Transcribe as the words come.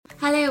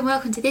Hello and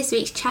welcome to this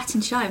week's Chat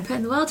and Shine,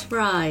 putting the world to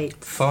right.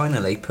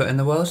 Finally putting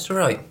the world to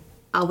right.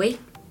 Are we?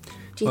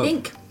 Do you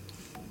think?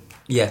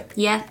 Yeah.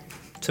 Yeah.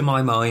 To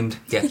my mind,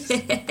 yes.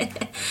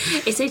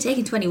 It's only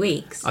taken 20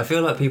 weeks. I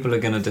feel like people are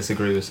going to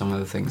disagree with some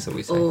of the things that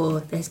we say. Or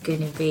there's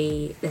going to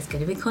be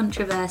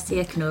controversy.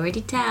 I can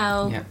already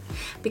tell. Yeah.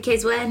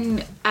 Because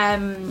when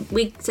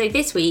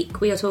this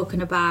week we are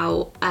talking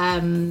about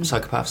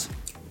Psychopaths.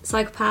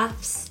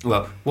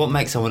 psychopaths, What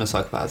makes someone a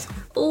psychopath?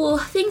 or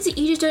things that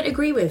you just don't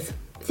agree with,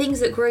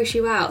 things that gross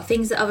you out,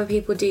 things that other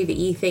people do that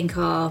you think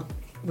are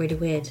really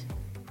weird.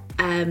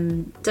 That's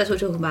what we're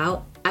talking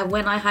about. And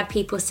when I had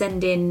people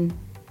send in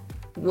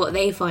what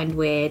they find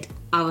weird,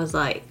 I was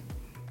like,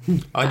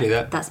 I do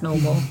that. that's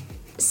normal.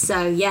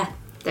 So yeah,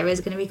 there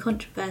is going to be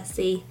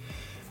controversy,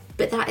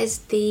 but that is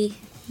the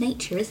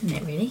nature, isn't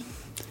it, really?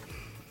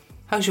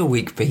 How's your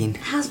week been?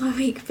 How's my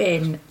week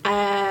been?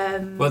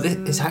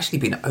 It's actually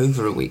been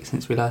over a week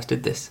since we last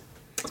did this.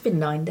 It's been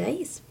 9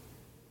 days.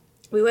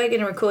 We were going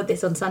to record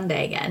this on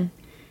Sunday again,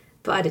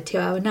 but I had a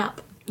 2-hour nap.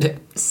 Yeah.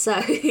 So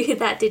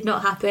that did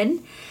not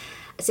happen.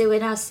 So when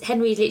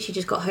Henry's literally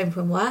just got home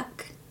from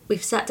work,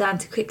 we've sat down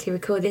to quickly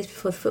record this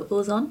before the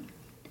football's on.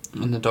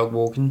 And the dog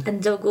walking.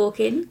 And the dog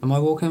walking. Am I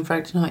walking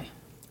Frank tonight?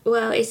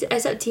 Well, it's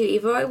up to you.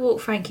 Either I walk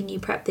Frank and you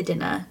prep the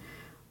dinner,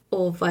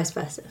 or vice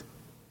versa.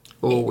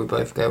 Or we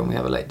both go and we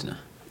have a late dinner.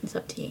 It's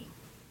up to you.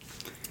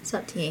 It's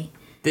up to you.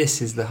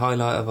 This is the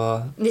highlight of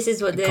our This is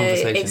what the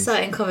conversations.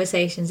 exciting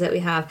conversations that we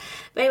have.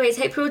 But anyways,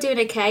 hope you're all doing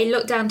okay.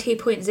 Lockdown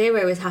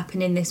 2.0 is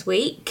happening this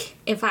week.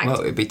 In fact,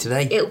 Well, it'd be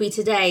today. it'll be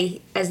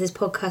today as this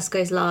podcast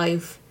goes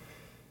live.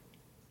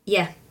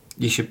 Yeah.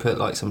 You should put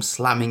like some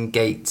slamming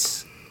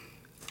gates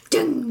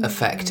Ding!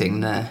 effect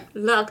in there.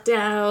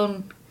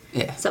 Lockdown.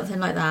 Yeah.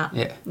 Something like that.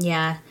 Yeah.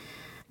 Yeah.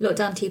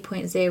 Lockdown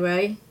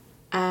 2.0.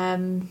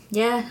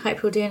 Yeah,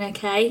 hope you're doing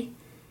okay.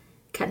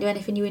 Can't do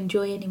anything you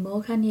enjoy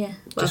anymore, can you?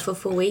 Well, Just- for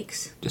 4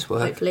 weeks. Just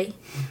work. Hopefully.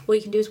 All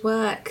you can do is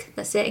work.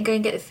 That's it. And go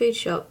and get the food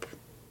shop.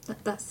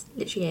 That's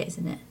literally it,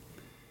 isn't it?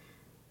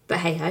 But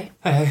hey ho.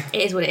 Hey,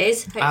 It is what it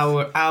is.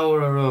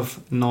 hour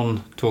of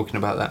non-talking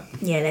about that.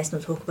 Yeah, let's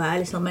not talk about it.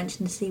 Let's not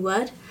mention the C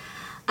word.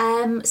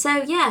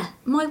 So yeah,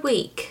 my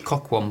week.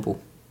 Cockwomble.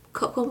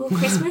 Cockwomble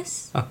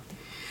Christmas. Oh.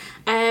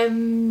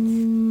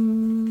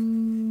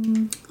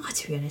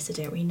 To be honest, I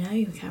don't really know.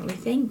 I can't really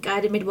think. I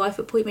had a midwife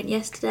appointment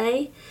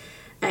yesterday.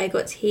 I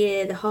got to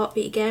hear the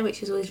heartbeat again,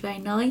 which is always very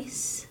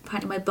nice.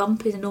 Apparently my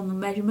bump is a normal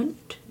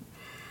measurement.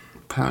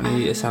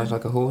 Apparently it sounds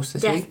like a horse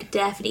this week.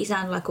 Definitely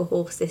sounded like a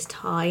horse this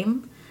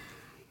time.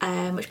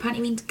 Which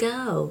apparently means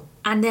girl.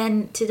 And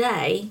then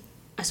today,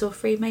 I saw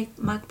 3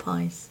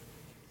 magpies.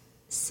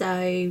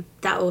 So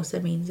that also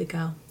means a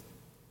girl.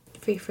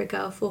 3 for a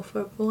girl, 4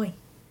 for a boy.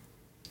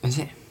 Is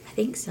it? I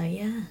think so,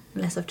 yeah.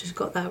 Unless I've just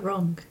got that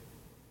wrong.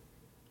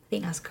 I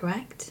think that's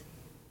correct.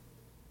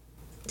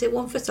 Is it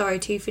 1 for sorrow,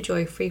 2 for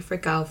joy, 3 for a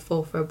girl,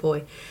 4 for a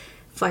boy,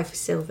 5 for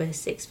silver,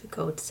 6 for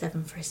gold,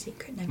 7 for a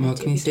secret? Never Well,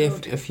 to can you be see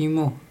told. a few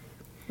more?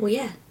 Well,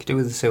 yeah. Could do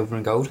with the silver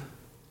and gold.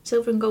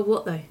 Silver and gold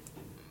what, though?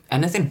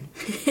 Anything.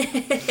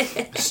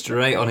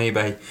 Straight on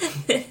eBay.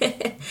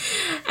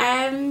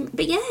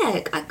 But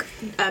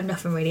yeah,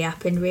 nothing really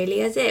happened, really,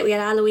 has it? We had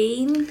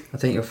Halloween. I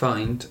think you'll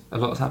find a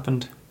lot has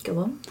happened. Go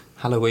on.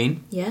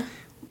 Halloween. Yeah.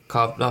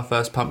 Carved our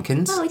first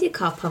pumpkins. Oh, we did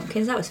carve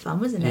pumpkins. That was fun,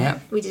 wasn't it? Yeah.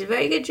 We did a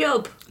very good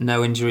job.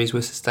 No injuries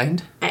were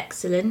sustained.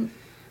 Excellent.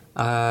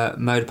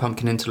 Mowed a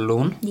pumpkin into the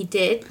lawn. You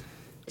did.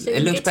 So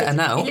It looks better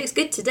now. It looks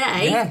good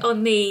today Yeah.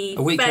 on the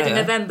A week 3rd of later.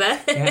 November.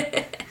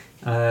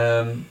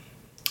 Yeah.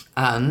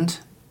 And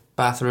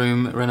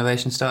bathroom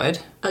renovation started.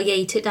 Oh yeah,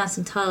 you took down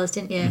some tiles,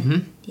 didn't you? Mm-hmm.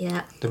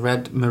 Yeah. The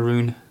red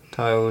maroon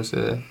tiles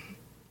are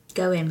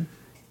Going.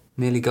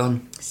 nearly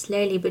gone.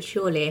 Slowly but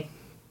surely.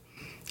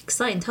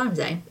 Exciting times,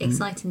 though. Mm.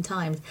 Exciting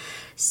times.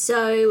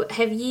 So,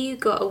 have you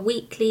got a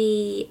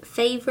weekly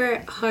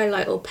favourite,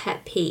 highlight, or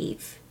pet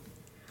peeve?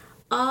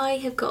 I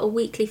have got a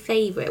weekly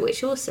favourite,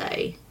 which also,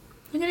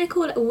 I'm going to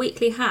call it a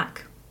weekly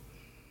hack.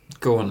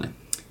 Go on then.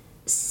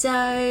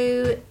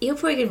 So, you're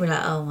probably going to be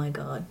like, oh my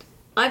god,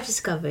 I've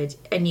discovered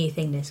a new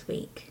thing this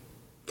week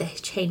that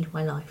has changed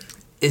my life.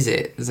 Is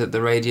it that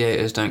the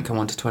radiators don't come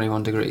on to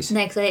 21 degrees?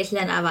 No, because I actually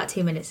learned that about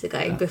 2 minutes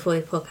ago before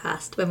the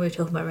podcast when we were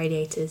talking about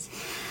radiators.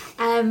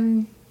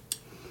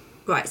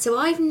 Right, so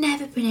I've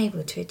never been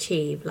able to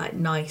achieve like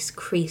nice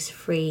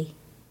crease-free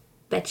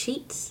bed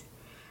sheets,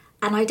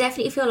 and I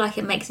definitely feel like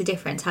it makes a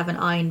difference having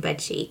iron bed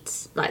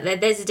sheets. Like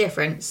there's a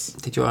difference.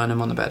 Did you iron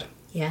them on the bed?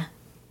 Yeah,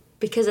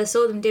 because I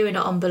saw them doing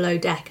it on Below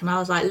Deck, and I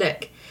was like,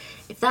 look,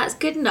 if that's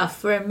good enough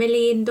for $1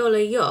 million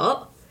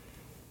yacht,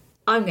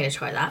 I'm going to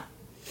try that.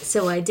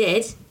 So I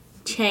did.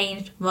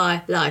 Changed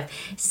my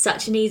life.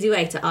 Such an easy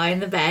way to iron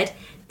the bed.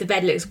 The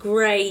bed looks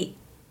great.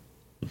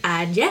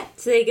 And yeah,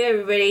 so there you go,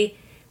 everybody.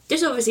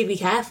 Just obviously be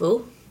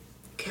careful.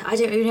 I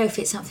don't even know if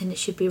it's something that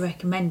should be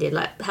recommended.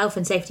 Like, health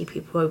and safety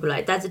people will be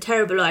like, that's a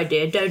terrible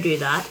idea, don't do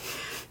that.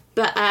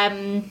 But,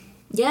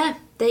 yeah,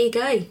 there you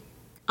go.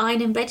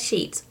 Ironing bed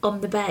sheets on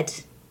the bed.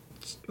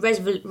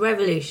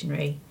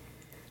 Revolutionary.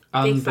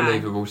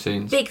 Unbelievable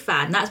scenes. Big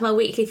fan. That's my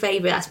weekly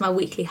favourite. That's my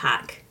weekly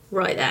hack.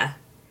 right there.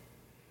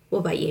 What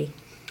about you?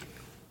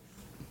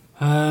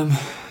 I've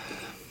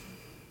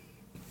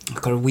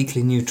got a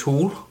weekly new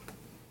tool.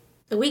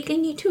 A weekly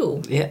new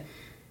tool? Yeah.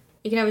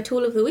 You can have a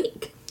tool of the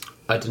week.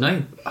 I don't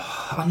know.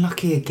 Oh,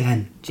 unlucky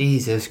again.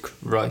 Jesus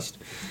Christ.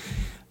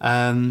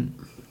 I've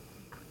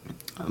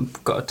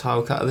got a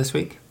tile cutter this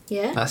week.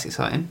 Yeah? That's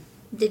exciting.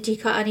 Did you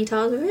cut any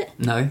tiles with it?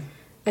 No.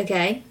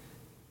 Okay.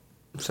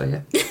 So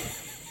yeah.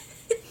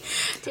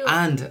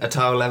 And a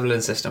tile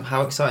levelling system.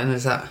 How exciting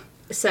is that?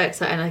 So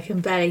exciting, I can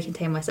barely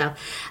contain myself.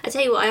 I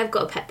tell you what, I have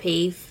got a pet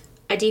peeve.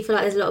 I do feel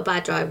like there's a lot of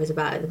bad drivers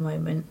about at the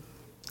moment.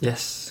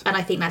 Yes. And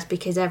I think that's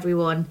because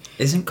everyone...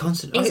 Isn't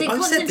constant. I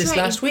said this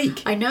last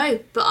week. I know,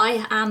 but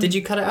I am... Did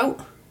you cut it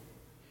out?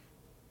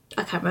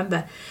 I can't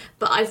remember.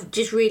 But I've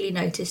just really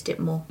noticed it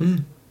more.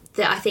 Mm.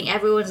 That I think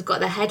everyone's got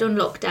their head on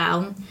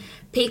lockdown.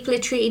 People are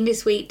treating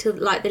this week to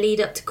like the lead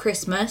up to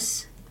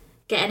Christmas.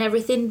 Getting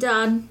everything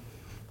done.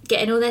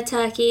 Getting all their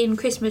turkey and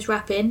Christmas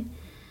wrapping.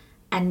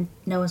 And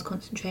no one's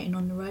concentrating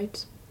on the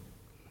roads.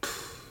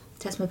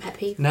 That's my pet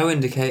peeve. No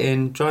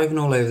indicating, driving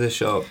all over the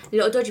shop. A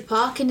lot of dodgy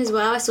parking as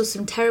well. I saw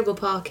some terrible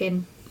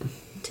parking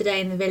today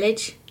in the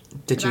village.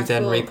 Did you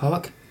then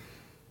repark?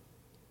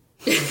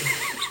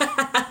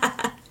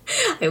 I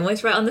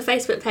almost wrote on the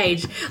Facebook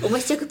page,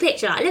 almost took a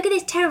picture, like, look at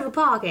this terrible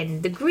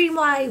parking. The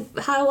Greenway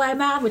Highway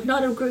man would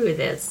not agree with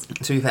this.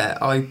 To be fair,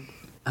 I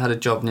had a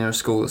job near a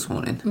school this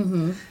morning.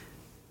 Mm-hmm.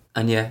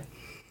 And yeah,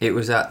 it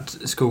was at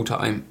school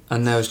time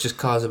and there was just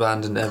cars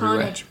abandoned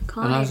everywhere. Carnage.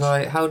 And I was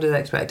like, how do they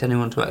expect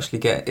anyone to actually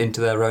get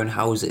into their own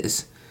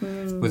houses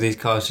with these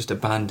cars just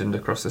abandoned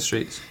across the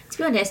streets? To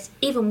be honest,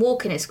 even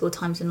walking at school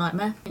time's a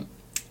nightmare.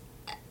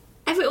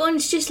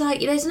 Everyone's just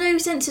like, there's no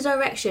sense of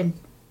direction.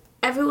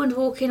 Everyone's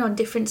walking on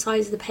different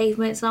sides of the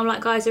pavements, and I'm like,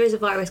 guys, there is a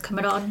virus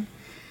coming on.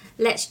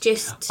 Let's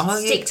just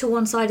stick to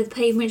one side of the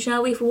pavement,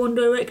 shall we, for one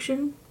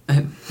direction?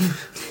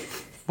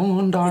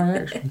 One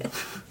direction.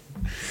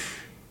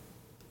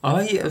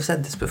 I have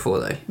said this before,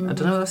 though. I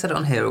don't know if I've said it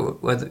on here, or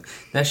whether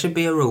there should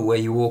be a rule where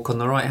you walk on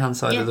the right-hand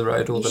side of the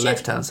road or the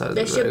left-hand side of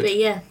the road. There should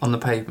be, yeah. On the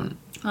pavement.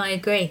 I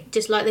agree.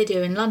 Just like they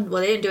do in London.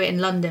 Well, they don't do it in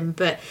London,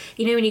 but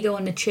you know when you go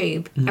on the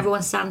tube,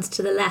 everyone stands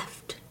to the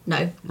left.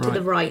 No, to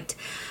the right.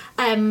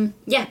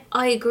 Yeah,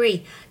 I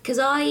agree. Because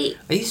Are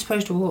you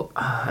supposed to walk?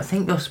 I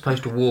think you're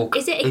supposed to walk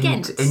Is it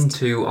against?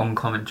 into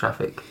oncoming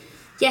traffic.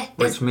 Yeah,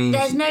 which means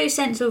there's no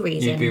sense or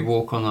reason. You'd be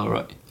walk on the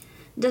right.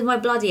 Does my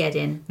bloody head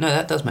in? No,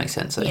 that does make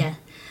sense, though. Yeah.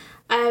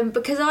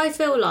 Because I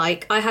feel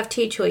like I have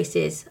two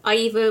choices. I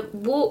either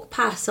walk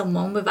past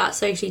someone without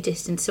socially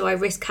distance, so I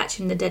risk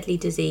catching the deadly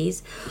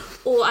disease,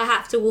 or I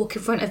have to walk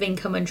in front of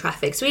incoming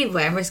traffic. So either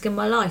way, I'm risking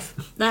my life.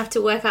 I have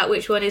to work out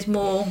which one is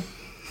more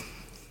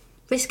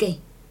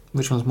risky.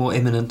 Which one's more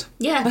imminent?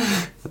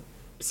 Yeah.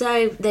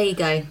 So there you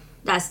go.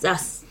 That's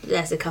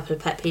a couple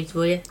of pet peeves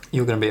for you.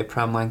 You're going to be a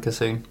pram wanker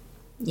soon.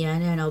 Yeah, I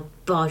know, and I'll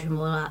barge them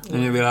all out.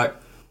 And you'll be like,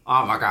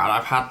 oh my god,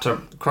 I've had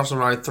to cross the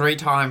road 3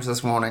 times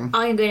this morning.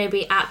 I'm going to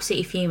be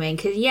absolutely fuming,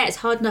 because yeah, it's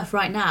hard enough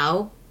right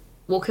now,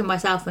 walking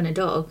myself and a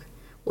dog.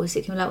 What's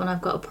it going to be like when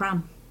I've got a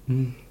pram?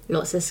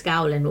 Lots of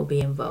scowling will be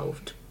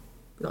involved.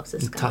 Lots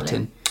of scowling.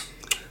 Tutting.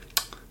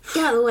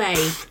 Get out of the way.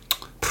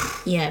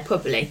 Yeah,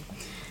 probably.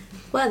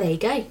 Well, there you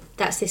go.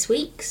 That's this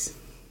week's.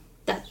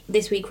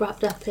 This week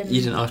wrapped up in...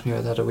 You didn't ask me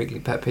whether I had a weekly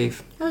pet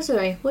peeve. Oh,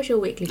 sorry. What's your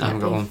weekly pet peeve? I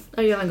haven't got one.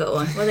 Oh, you haven't got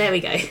one. Well, there we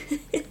go.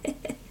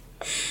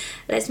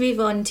 Let's move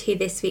on to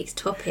this week's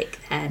topic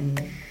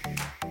then.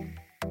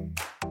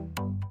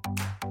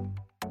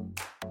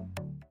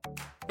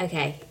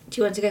 Okay.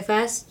 Do you want to go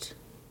first?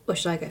 Or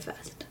should I go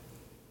first?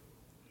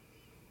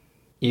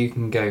 You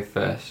can go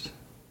first.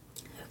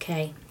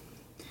 Okay.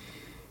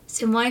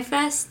 So my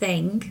first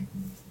thing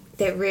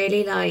that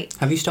really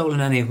Have you stolen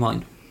any of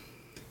mine?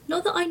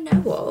 Not that I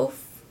know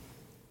of,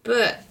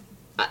 but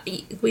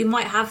we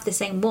might have the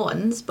same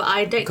ones, but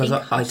I don't think...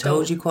 Because I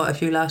told you quite a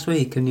few last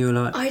week and you were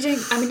like... I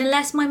mean,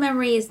 unless my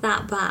memory is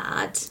that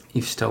bad...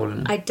 You've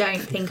stolen. I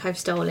don't think I've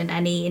stolen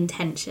any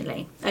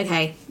intentionally.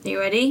 Okay, are you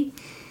ready?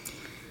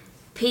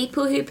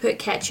 People who put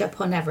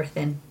ketchup on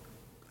everything.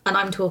 And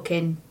I'm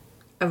talking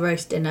a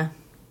roast dinner.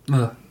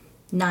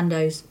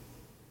 Nando's.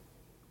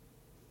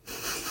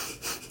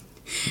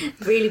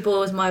 Really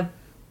bores my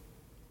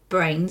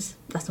brains.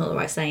 That's not the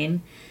right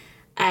saying.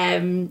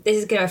 This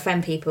is going to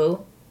offend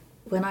people.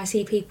 When I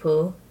see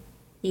people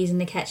using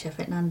the ketchup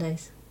at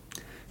Nando's,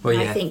 well,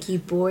 yeah. I think you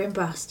boring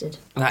bastard.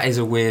 That is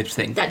a weird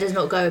thing. That does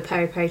not go with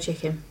peri peri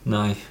chicken.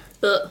 No.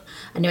 But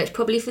I know it's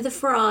probably for the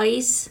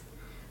fries,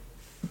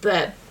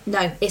 but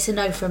no, it's a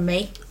no from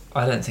me.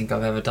 I don't think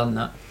I've ever done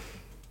that.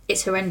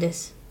 It's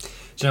horrendous.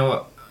 Do you know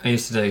what I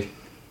used to do?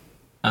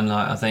 And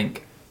I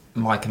think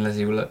Mike and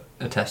Lizzie will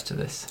attest to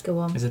this. Go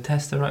on. Is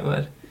attest the right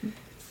word?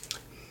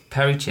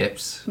 Peri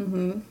chips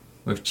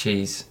with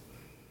cheese.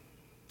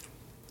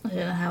 I don't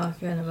know how I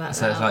feel about that.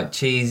 So it's like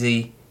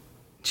cheesy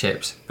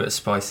chips, but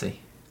spicy.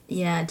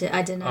 Yeah,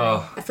 I don't know.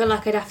 Oh. I feel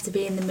like I'd have to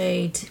be in the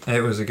mood.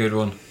 It was a good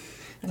one.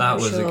 That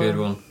was a good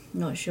one.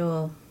 Not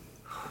sure.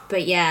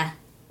 But yeah,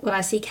 when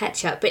I see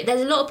ketchup. But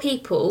there's a lot of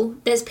people,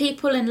 there's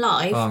people in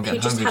life who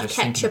just have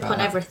ketchup on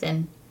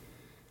everything.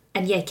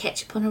 And yeah,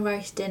 ketchup on a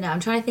roast dinner. I'm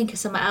trying to think of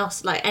something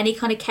else, like any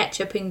kind of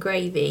ketchup and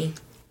gravy.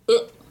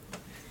 Ugh.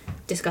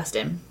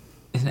 Disgusting.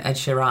 Isn't it Ed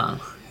Sheeran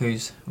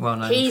who's well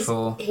known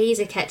for? He's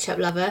a ketchup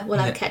lover. We'll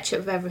have Yeah. ketchup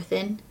with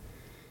everything.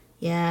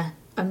 Yeah,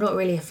 I'm not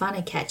really a fan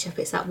of ketchup.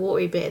 It's that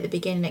watery bit at the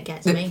beginning that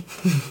gets me.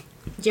 Do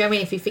you know what I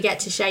mean? If you forget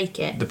to shake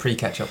it. The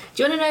pre-ketchup.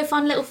 Do you want to know a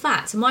fun little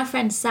fact? So my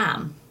friend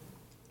Sam,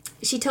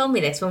 she told me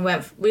this when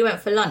we went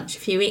for lunch a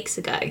few weeks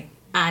ago,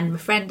 and my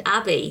friend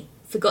Abby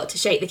forgot to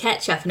shake the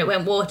ketchup and it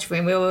went watery,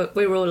 and we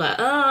were all like,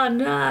 oh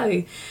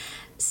no.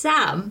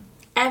 Sam,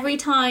 every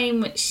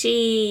time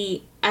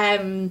she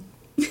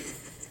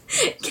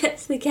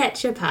gets the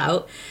ketchup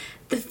out,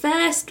 the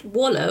first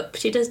wallop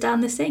she does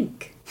down the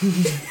sink.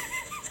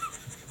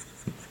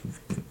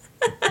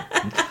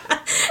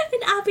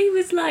 And Abby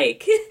was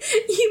like,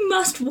 you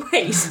must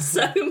waste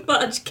so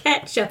much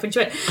ketchup. And she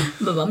went,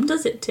 my mum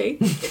does it too.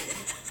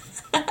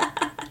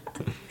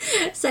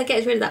 So it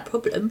gets rid of that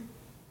problem.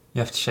 You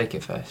have to shake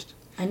it first.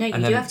 I know, you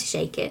And do then have to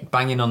shake it.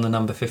 Banging on the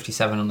number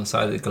 57 on the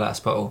side of the glass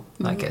bottle,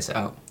 that gets it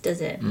out.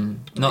 Does it?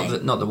 Not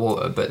the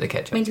water, but the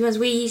ketchup. I mean, because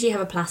we usually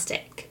have a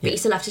plastic, but Yeah. you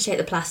still have to shake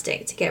the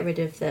plastic to get rid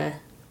of the...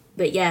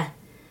 But yeah,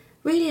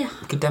 really...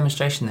 Good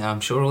demonstration there.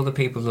 I'm sure all the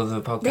people of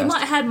the podcast. They might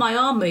have had my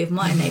arm move,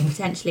 mightn't they,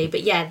 potentially?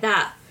 But yeah,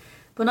 that...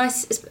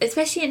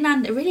 Especially at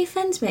Nan, it really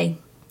offends me.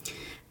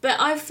 But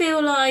I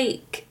feel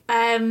like...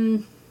 I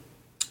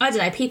don't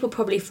know, people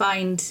probably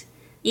find...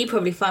 You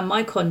probably find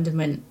my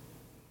condiment...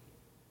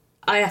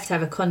 I have to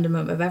have a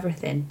condiment with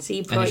everything. So you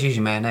And probably... it's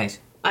usually mayonnaise.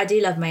 I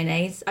do love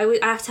mayonnaise. I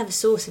have to have a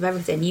sauce of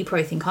everything. You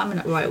probably think I'm a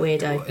right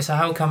weirdo. So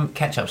how come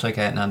ketchup's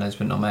okay at Nando's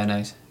but not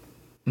mayonnaise?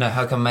 No,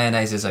 how come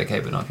mayonnaise is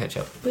okay but not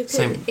ketchup? Because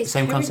Same it's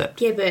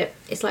concept. Yeah, but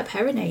it's like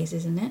Peronaise,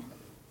 isn't it?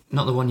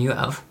 Not the one you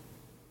have.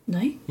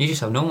 No? You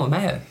just have normal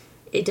mayo.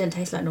 It doesn't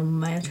taste like normal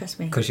mayo, trust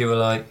me. Because you were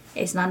like...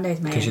 It's Nando's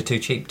mayo. Because you're too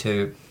cheap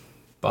to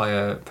buy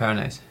a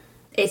Peronaise.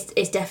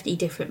 It's definitely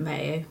different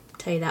mayo. I'll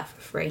tell you that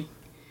for free.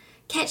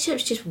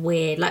 Ketchup's just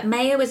weird. Like,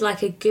 mayo is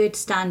like a good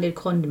standard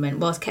condiment,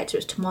 whilst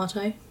ketchup's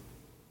tomato.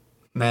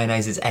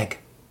 Mayonnaise is egg.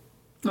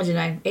 I don't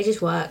know. It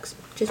just works.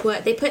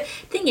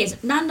 Thing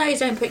is, Nando's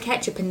don't put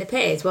ketchup in the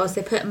pitties, whilst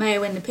they put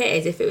mayo in the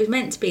pitties. If it was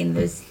meant to be in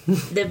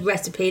the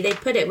recipe, they'd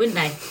put it, wouldn't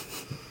they?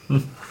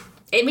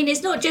 I mean,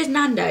 it's not just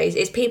Nando's.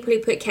 It's people who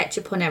put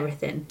ketchup on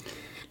everything.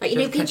 Like, Do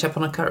you have ketchup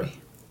on a curry?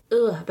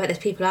 Ugh, I bet there's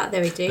people out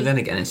there who do. But then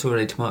again, it's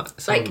already tomato.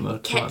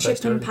 Like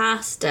ketchup and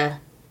pasta.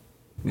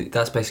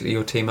 That's basically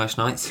your tea most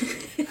nights.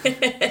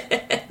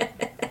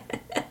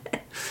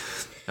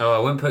 Oh, I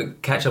wouldn't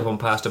put ketchup on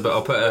pasta, but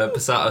I'll put a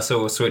passata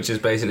sauce, which is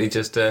basically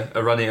just a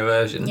runnier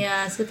version.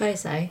 Yeah, I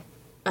suppose so.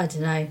 I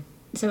don't know.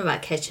 Something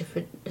about ketchup,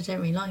 I don't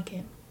really like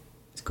it.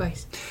 It's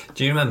gross.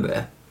 Do you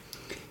remember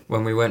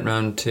when we went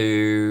round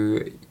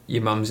to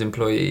your mum's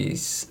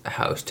employee's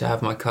house to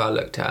have my car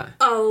looked at?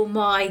 Oh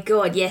my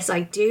god, yes,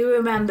 I do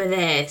remember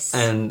this.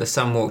 And the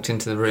son walked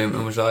into the room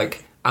and was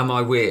like, am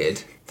I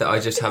weird that I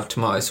just have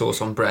tomato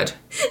sauce on bread?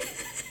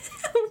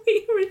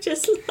 We were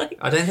just like...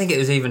 I don't think it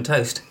was even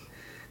toast.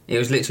 It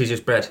was literally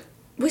just bread.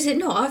 Was it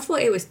not? I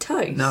thought it was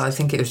toast. No, I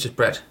think it was just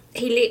bread.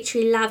 He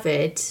literally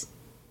lathered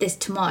this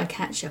tomato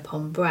ketchup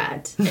on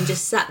bread and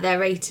just sat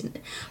there eating.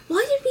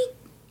 Why did we...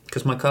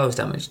 Because my car was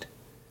damaged.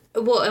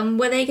 What, and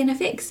were they going to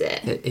fix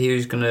it? He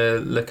was going to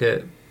look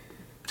at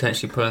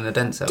potentially pulling the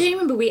dents out. Do you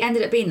remember we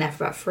ended up being there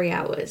for about 3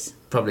 hours?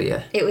 Probably,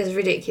 yeah. It was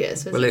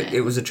ridiculous, wasn't Well,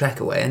 it was a trek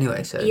away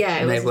anyway, so Yeah,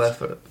 it it made was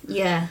worth it.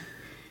 Yeah.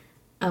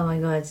 Oh my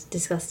god,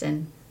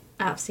 disgusting.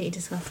 Absolutely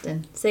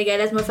disgusting. So there you go,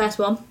 there's my first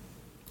one.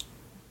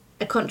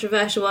 A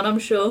controversial one, I'm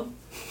sure.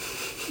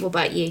 What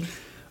about you?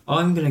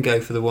 I'm going to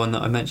go for the one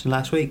that I mentioned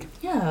last week.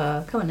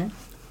 Yeah, come on then.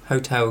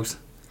 Hotels.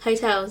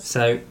 Hotels.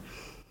 So,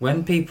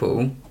 when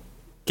people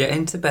get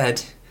into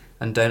bed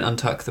and don't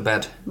untuck the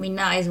bed, I mean,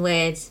 that is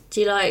weird. Do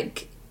you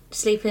like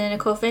sleeping in a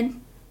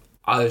coffin?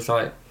 I was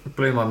like,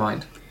 blew my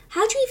mind.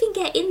 How do you even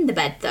get in the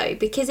bed though?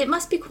 Because it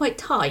must be quite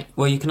tight.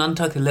 Well, you can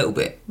untuck a little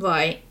bit.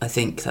 Right. I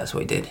think that's what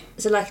he did.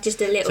 So like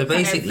just a little So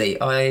kind basically,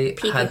 of I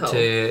peepee had hole.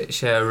 to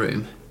share a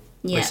room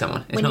with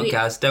someone. It's When not you-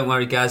 Gaz. Don't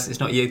worry, Gaz. It's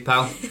not you,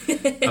 pal.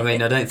 I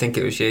mean, I don't think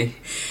it was you.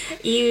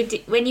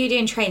 When you were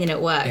doing training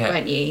at work, Yeah.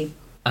 weren't you?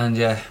 And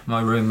yeah,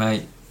 my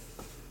roommate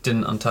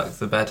didn't untuck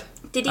the bed.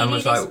 Did he And do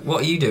was this? like,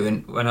 what are you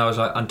doing? When I was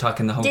like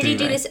untucking the whole Did he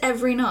do duvet. this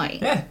every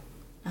night? Yeah,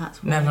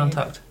 That's never weird.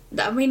 untucked.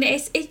 I mean,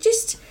 it's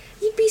just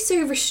you'd be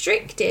so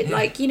restricted. Yeah.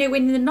 Like when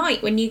in the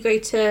night when you go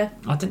to.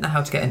 I didn't know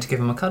how to get in to give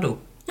him a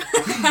cuddle.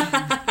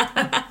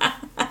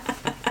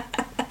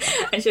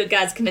 I'm sure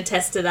Gaz can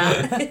attest to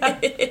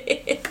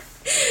that.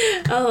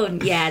 Oh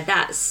yeah,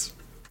 that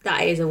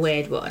is a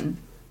weird one.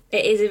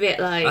 It is a bit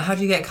like How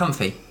do you get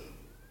comfy?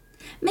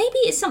 maybe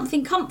it's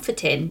something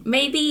comforting.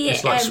 Maybe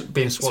It's like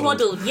being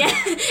swaddled. Yeah,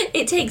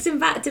 it takes him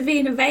back to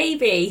being a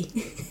baby.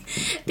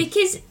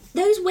 Because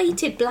those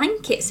weighted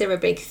blankets are a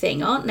big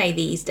thing, aren't they,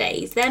 these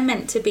days? They're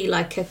meant to be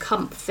like a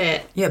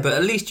comfort. Yeah, but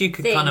at least you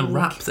could kind of Thing.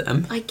 wrap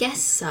them. I guess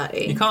so.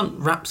 You can't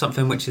wrap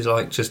something which is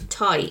like just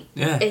Tight.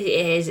 Yeah. It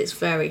is. It's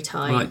very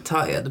tight. like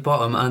tight at the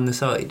bottom and the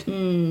side.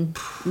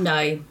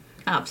 No,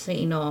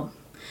 absolutely not.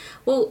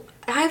 Well,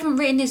 I haven't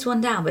written this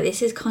one down, but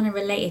this is kind of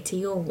related to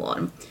your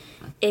one.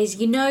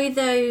 Is, you know,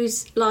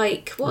 those,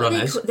 like, what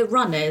Runners. are they called? The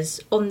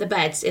runners on the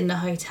beds in the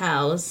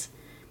hotels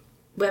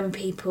when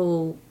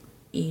people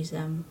use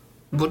them.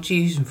 What do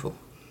you use them for?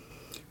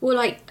 Well,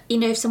 like, you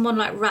know, if someone,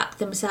 like, wrapped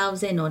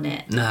themselves in on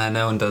it. Nah,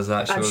 no one does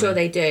that, surely. I'm sure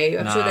they do.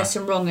 I'm sure Nah. there's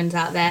some wrong ones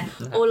out there.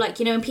 Or, like,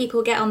 you know, when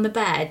people get on the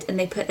bed and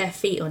they put their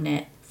feet on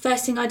it.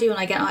 First thing I do when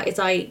I get out is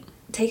I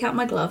take out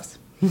my gloves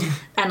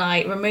and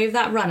I remove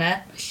that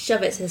runner,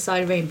 shove it to the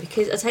side of the room,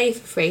 because I'll tell you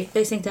for free,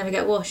 those things never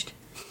get washed.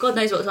 God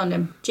knows what's on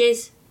them.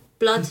 Jizz,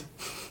 blood,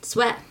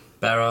 sweat,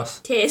 Bare ass.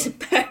 tears,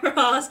 bare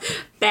ass,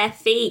 bare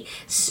feet,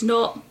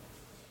 snot,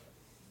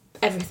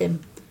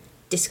 everything.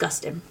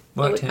 Disgusting.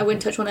 I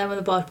wouldn't touch one of them with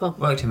a barge pole.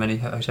 Worked in many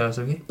hotels,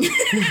 have you? These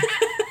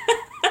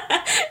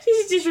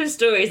are different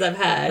stories I've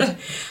heard.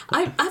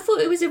 I thought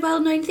it was a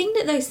well-known thing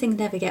that those things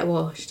never get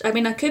washed. I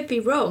mean, I could be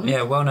wrong.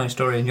 Yeah, well-known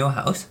story in your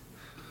house.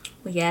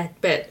 Well, yeah,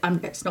 but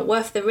it's not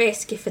worth the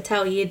risk if I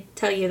tell you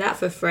that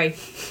for free.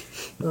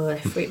 Oh, they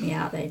freak me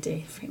out. They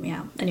do freak me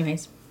out.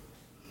 Anyways,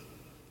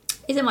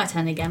 is it my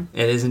turn again?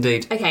 It is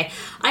indeed. Okay,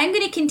 I am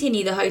going to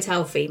continue the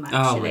hotel theme. Actually,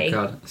 Oh my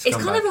God, it's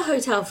kind of a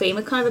hotel theme,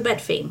 it's kind of a bed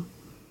theme.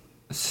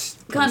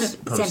 Kind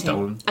of probably same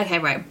stolen. thing. Okay,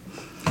 right.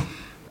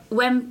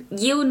 When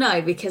you'll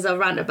know, because I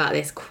rant about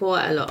this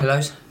quite a lot.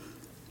 Pillows?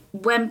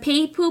 When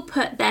people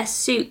put their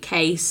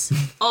suitcase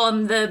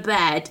on the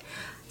bed,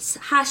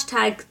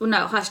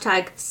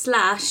 hashtag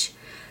slash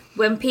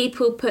when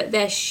people put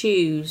their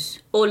shoes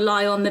or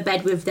lie on the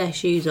bed with their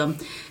shoes on.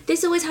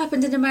 This always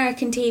happens in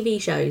American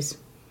TV shows.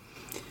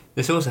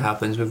 This also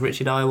happens with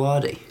Richard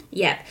Ayoade.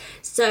 Yep.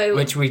 So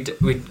Which we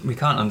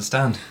can't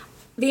understand.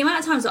 the amount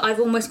of times that I've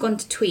almost gone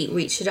to tweet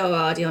Richard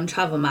Ayoade on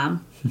Travel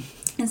Man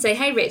and say,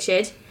 hey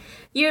Richard,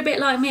 you're a bit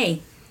like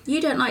me.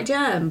 You don't like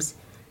germs.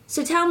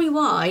 So tell me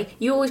why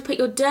you always put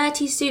your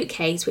dirty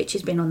suitcase, which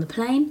has been on the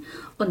plane,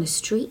 on the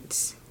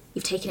streets,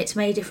 you've taken it to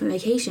many different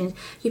locations,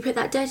 you put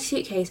that dirty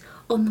suitcase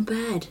on the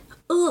bed.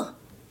 Ugh.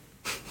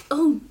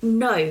 Oh,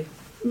 no.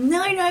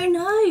 No.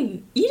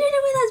 You don't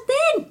know where that's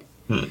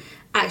been.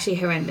 Actually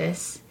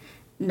horrendous.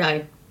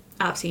 No,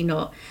 absolutely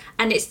not.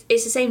 And it's the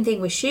same thing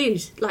with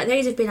shoes. Like,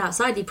 those have been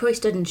outside, you probably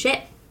stood in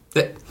shit.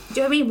 Do you know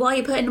what I mean? Why are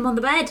you putting them on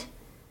the bed?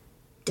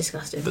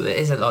 Disgusting. But it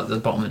is at like the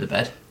bottom of the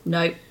bed.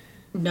 No.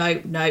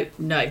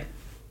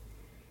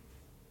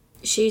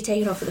 Shoes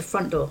taken off at the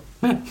front door.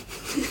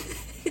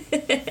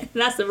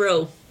 That's the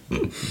rule.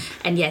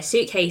 And yeah,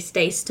 suitcase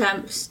stays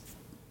sternly?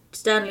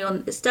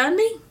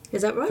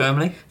 Is that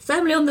right?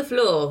 Firmly on the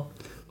floor.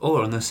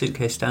 Or on the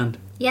suitcase stand.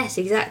 Yes,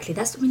 exactly.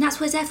 That's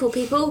what it's there for,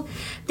 people.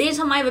 The only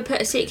time I ever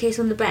put a suitcase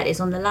on the bed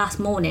is on the last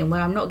morning where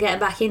I'm not getting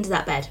back into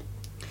that bed.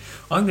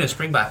 I'm going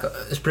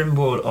to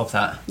springboard off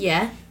that.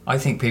 Yeah? I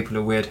think people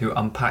are weird who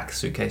unpack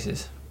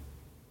suitcases.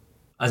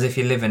 As if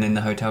you're living in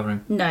the hotel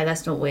room. No,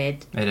 that's not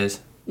weird. It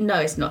is. No,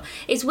 it's not.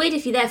 It's weird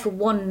if you're there for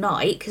one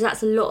night, because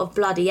that's a lot of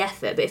bloody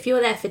effort. But if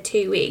you're there for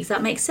 2 weeks,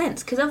 that makes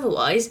sense. Because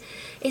otherwise,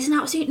 it's an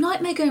absolute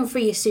nightmare going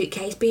through your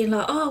suitcase, being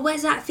like, oh,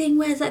 where's that thing?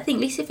 At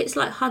least if it's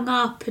like hung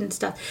up and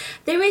stuff.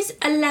 There is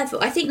a level.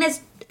 I think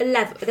there's a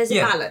level. There's a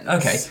balance.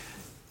 Okay.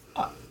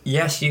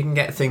 Yes, you can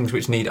get things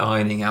which need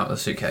ironing out of the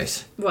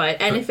suitcase. Right.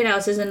 Anything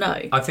else is a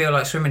no. I feel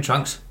like swimming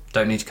trunks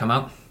don't need to come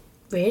out.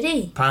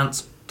 Really?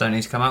 Pants don't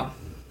need to come out.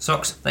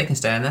 Socks, they can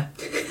stay in there.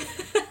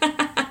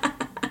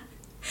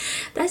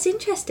 That's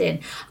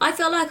interesting. I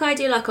feel like I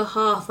do like a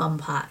half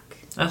unpack.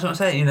 That's what I'm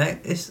saying,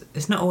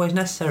 it's not always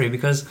necessary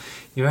because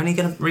you're only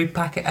going to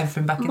repack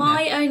everything back in there.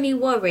 My only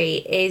worry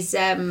is...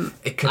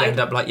 it could end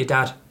up like your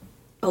dad.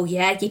 Oh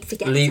yeah, you'd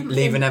forget something.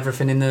 Leaving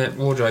everything in the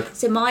wardrobe.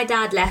 So my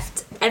dad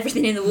left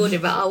everything in the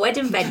wardrobe at our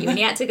wedding venue and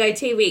he had to go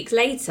 2 weeks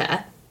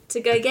later to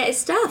go get his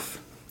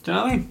stuff. Do you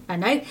know what I mean? I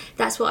know.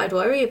 That's what I'd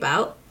worry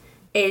about,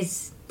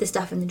 is the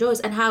stuff in the drawers.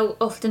 And how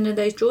often are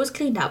those drawers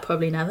cleaned out?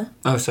 Probably never.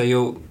 Oh, so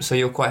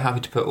you're quite happy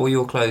to put all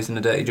your clothes in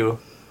the dirty drawer?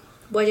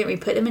 Why don't we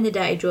put them in the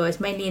dirty drawer? It's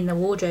mainly in the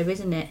wardrobe,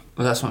 isn't it?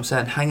 Well, that's what I'm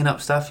saying. Hanging up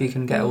stuff you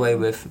can get away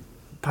with.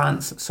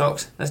 Pants,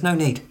 socks, there's no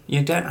need.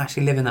 You don't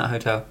actually live in that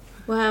hotel.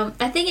 Well,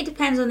 I think it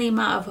depends on the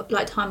amount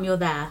of time you're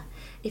there.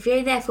 If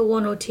you're there for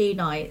 1 or 2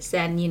 nights,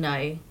 then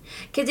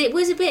because it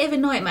was a bit of a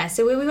nightmare.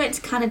 So when we went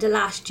to Canada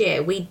last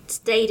year, we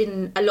stayed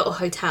in a lot of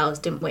hotels,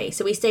 didn't we?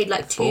 So we stayed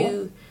like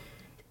 2.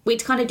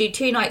 We'd kind of do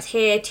 2 nights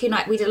here, 2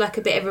 nights. We did like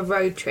a bit of a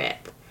road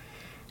trip,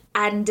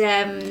 and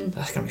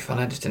that's gonna be fun.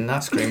 Editing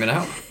that, screaming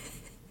out.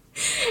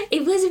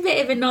 It was a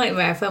bit of a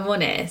nightmare, if I'm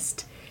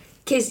honest.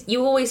 Because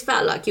you always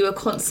felt like you were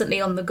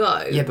constantly on the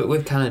go. Yeah, but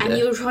with Canada... And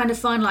you were trying to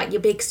find, like,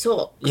 your big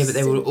socks. Yeah, but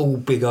they were all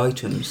big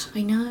items.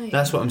 I know.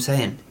 That's what I'm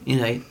saying.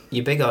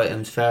 Your big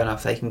items, fair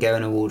enough, they can go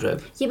in a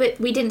wardrobe. Yeah, but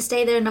we didn't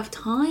stay there enough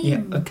time.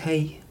 Yeah,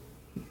 okay.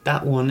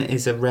 That one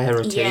is a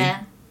rarity.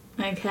 Yeah,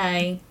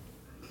 okay.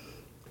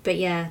 But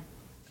yeah,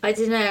 I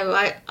don't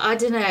know. I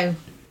don't know.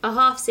 A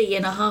half see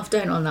and a half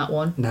don't on that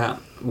one. Nah,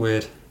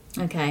 weird.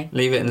 Okay.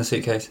 Leave it in the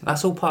suitcase.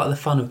 That's all part of the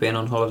fun of being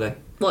on holiday.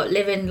 What,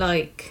 living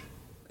like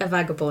a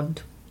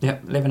vagabond?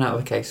 Yep, living out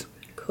of a case.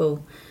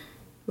 Cool.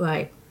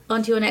 Right.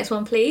 On to your next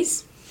one,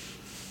 please.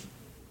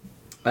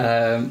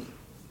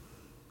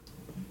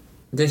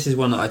 This is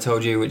one that I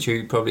told you, which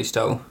you probably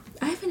stole.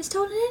 I haven't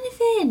stolen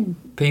anything.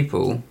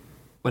 People,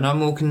 when I'm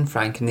walking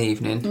Frank in the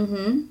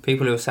evening,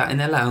 people who are sat in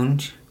their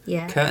lounge,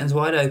 Yeah. curtains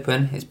wide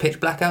open, it's pitch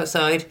black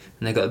outside,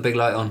 and they've got the big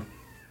light on.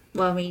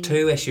 Well, I mean,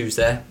 2 issues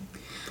there.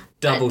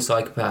 Double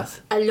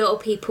psychopath. a lot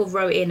of people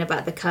wrote in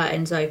about the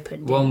curtains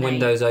open. One didn't they?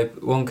 window's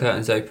open, one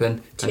curtain's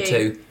open, and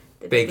 2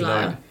 the big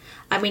light.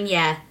 I mean,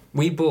 yeah.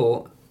 We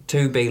bought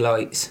 2 big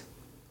lights.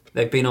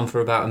 They've been on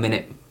for about a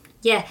minute,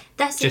 Yeah,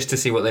 that's just to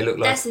see what they look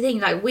like. That's the thing,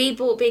 like, we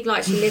bought big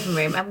lights for the living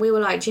room and we were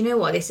like, do you know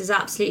what, this is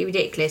absolutely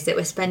ridiculous that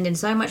we're spending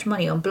so much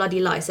money on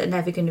bloody lights that are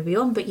never going to be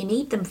on, but you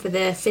need them for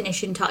the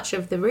finishing touch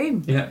of the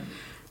room. Yeah.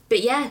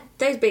 But yeah,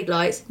 those big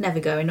lights, never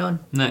going on.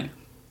 No.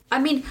 I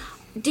mean,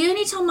 the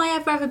only time I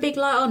ever have a big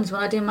light on is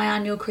when I do my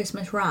annual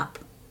Christmas wrap.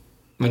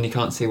 When you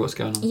can't see what's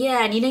going on.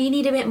 Yeah, and you know, you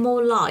need a bit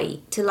more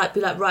light to like be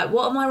like, right,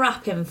 what am I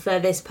wrapping for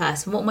this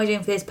person? What am I doing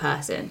for this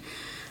person?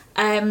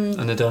 And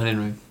the dining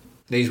room.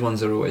 These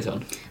ones are always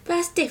on. But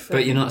that's different.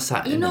 But you're not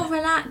sat You're in not it.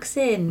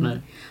 relaxing.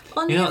 No.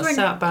 On You're the not other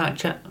sat back,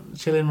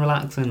 chilling,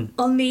 relaxing.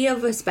 On the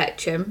other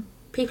spectrum,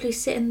 people who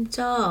sit in the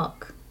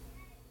dark.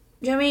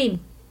 Do you know what I mean?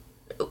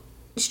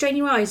 Strain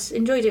your eyes.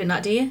 Enjoy doing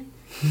that, do you?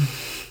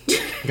 You're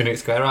going to get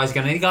square eyes, you're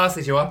going to need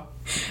glasses, you are.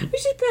 We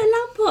should put a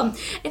lamp on.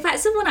 In fact,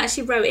 someone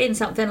actually wrote in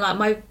something like,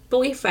 my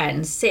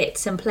boyfriend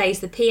sits and plays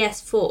the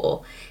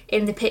PS4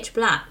 in the pitch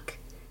black.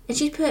 And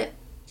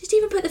just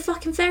even put the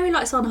fucking fairy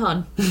lights on,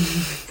 hon.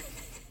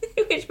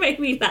 Which made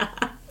me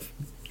laugh.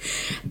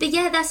 But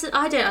yeah,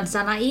 I don't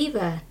understand that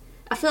either.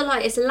 I feel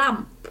like it's a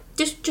lamp.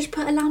 Just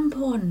put a lamp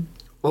on.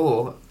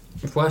 Or,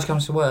 if worse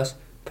comes to worse,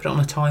 put it on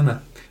a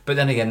timer. But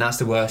then again, that's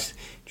the worst.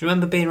 Do you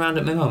remember being around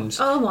at my mum's?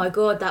 Oh my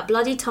god, that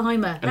bloody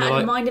timer. And That the had a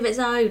light- mind of its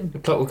own. The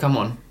clock would come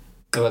on.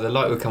 Or the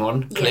light would come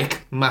on. Yeah.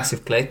 Click.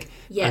 Massive click.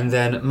 Yeah. And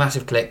then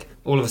massive click.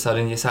 All of a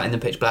sudden, you're sat in the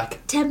pitch black.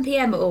 10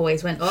 p.m. it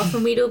always went off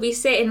and we'd all be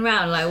sitting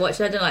around like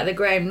watching, I don't know, like the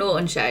Graham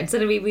Norton show, and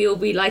suddenly we'd all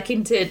be like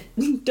into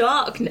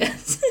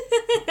darkness.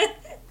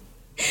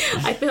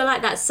 I feel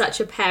like that's such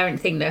a parent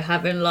thing though,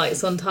 having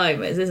lights on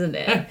timers, isn't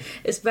it?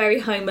 It's very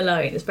Home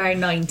Alone, it's very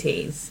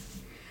 90s.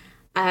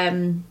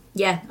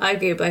 Yeah, I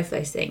agree with both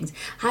those things.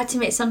 I have to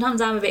admit, sometimes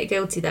I'm a bit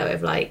guilty though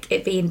of like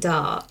it being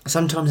dark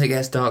Sometimes it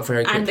gets dark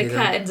very quickly. and the though.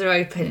 curtains are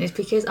open. It's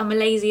because I'm a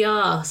lazy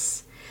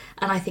arse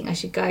and I think I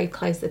should go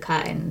close the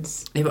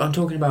curtains. Yeah, but I'm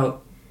talking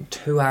about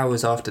 2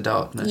 hours after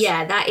darkness.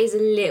 Yeah, that is a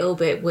little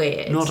bit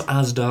weird. Not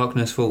as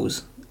darkness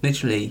falls.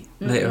 Literally,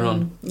 later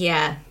on.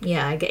 Yeah,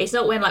 I get. It's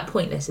not when like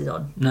Pointless is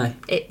on. No.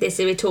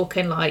 We're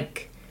talking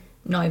like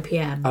 9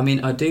 p.m. I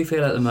mean, I do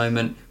feel at the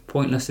moment,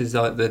 Pointless is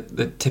like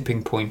the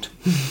tipping point.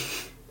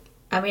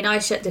 I mean, I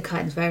shut the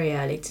curtains very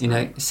early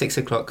tonight. You know, 6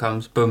 o'clock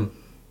comes, boom.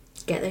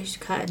 Get those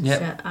curtains Yep.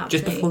 shut. Absolutely.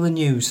 Just before the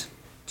news.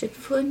 Just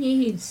before the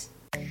news.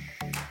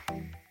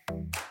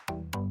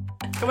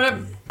 Come on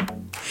in.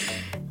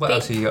 What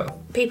else have you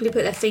got? People who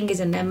put their fingers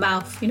in their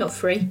mouth. You're not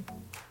free.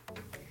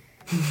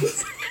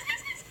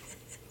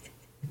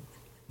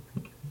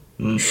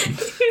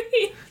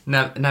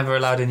 Never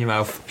allowed in your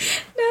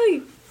mouth.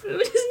 No,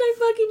 there's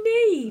no fucking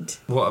need.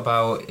 What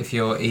about if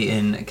you're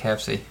eating a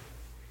KFC?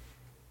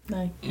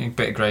 No. A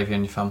bit of gravy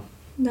on your thumb.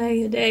 No,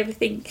 I don't ever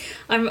think.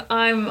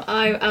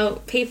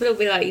 People will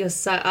be like,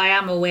 I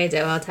am a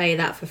weirdo, I'll tell you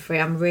that for free.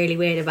 I'm really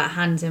weird about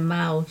hands and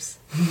mouths.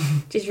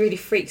 Just really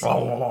freaks me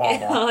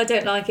out. I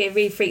don't like it. It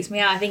really freaks me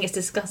out. I think it's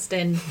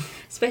disgusting,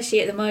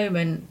 especially at the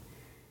moment.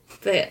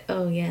 But,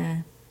 oh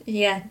yeah.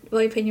 Yeah, why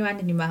are you putting your hand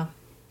in your mouth?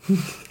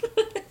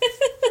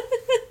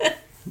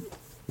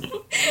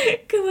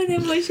 Come on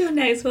then, what's your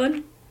next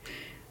one?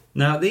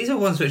 Now, these are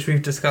ones which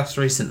we've discussed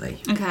recently.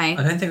 Okay.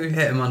 I don't think we've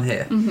hit them on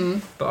here. Mm-hmm.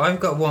 But I've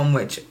got one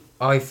which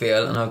I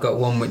feel, and I've got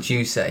one which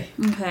you say.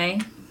 Okay.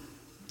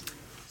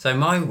 So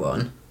my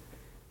one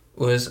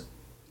was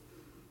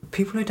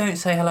people who don't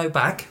say hello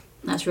back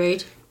That's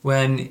rude.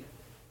 when,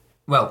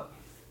 well,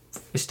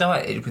 it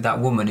started with that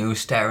woman who was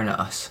staring at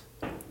us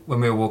when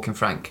we were walking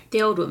Frank.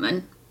 The old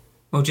woman.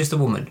 Well, just a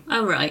woman.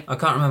 Oh, right. I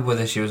can't remember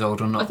whether she was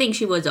old or I not. think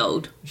she was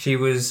old. She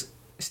was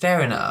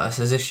staring at us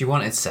as if she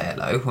wanted to say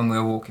hello when we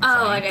were walking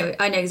Oh, Frank.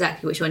 I know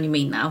exactly which one you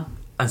mean now.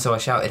 And so I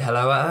shouted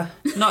hello at her.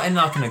 Not in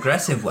like an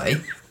aggressive way,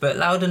 but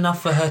loud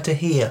enough for her to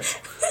hear.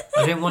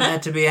 I didn't want there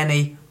to be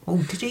any, oh,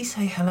 did he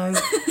say hello?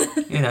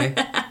 You know,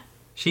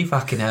 she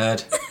fucking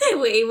heard.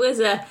 It was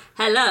a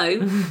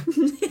hello.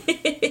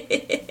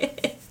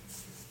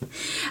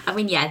 I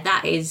mean, yeah,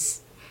 that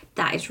is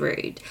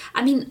rude.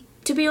 I mean,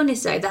 to be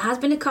honest though, there has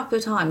been a couple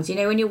of times, you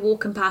know, when you're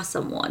walking past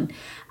someone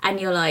and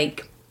you're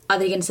like, are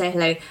they going to say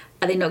hello?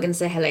 Are they not going to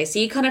say hello? So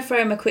you kind of throw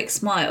them a quick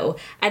smile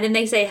and then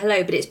they say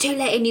hello, but it's too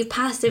late and you've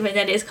passed them, and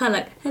then it's kind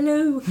of like,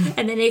 hello.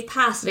 And then they've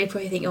passed and they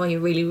probably think, oh,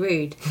 you're really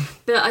rude.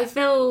 But I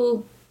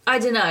feel, I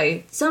don't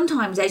know,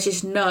 sometimes there's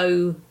just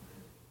no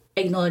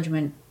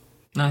acknowledgement.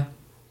 No.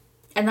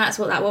 And that's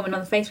what that woman on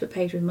the Facebook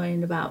page was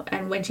moaning about.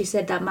 And when she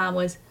said that man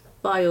was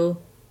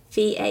vile,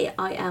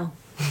 V-A-I-L.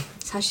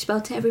 That's how she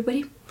spelled it,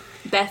 everybody.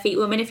 Bare feet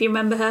woman, if you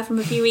remember her from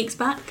a few weeks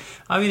back.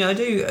 I mean, I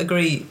do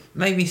agree.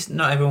 Maybe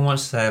not everyone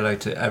wants to say hello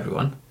to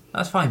everyone.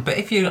 That's fine. But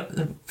if you're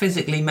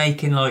physically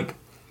making, like,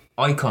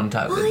 eye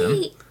contact with them.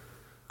 Why?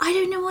 I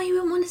don't know why you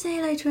wouldn't want to say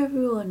hello to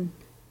everyone.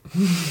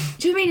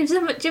 Do you mean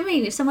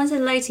if someone said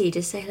hello to you,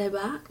 just say hello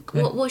back?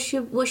 Yeah. What's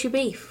your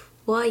beef?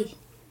 Why?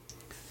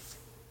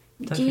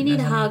 Don't Do you think need a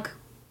there's hug?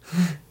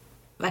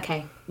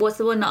 Okay. What's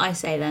the one that I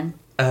say then?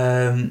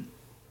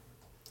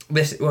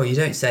 Well, you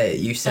don't say it.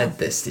 You said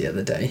this the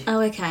other day Oh,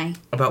 okay.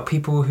 about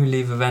people who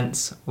leave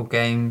events or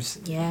games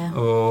Yeah.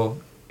 or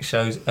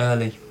shows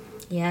early.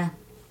 Yeah.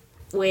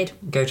 Weird.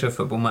 Go to a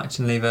football match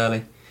and leave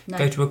early. No.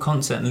 Go to a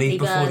concert and leave Leave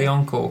before early. the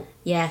encore.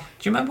 Yeah.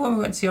 Do you remember when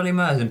we went to see Ollie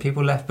Murs and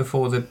people left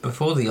before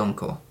the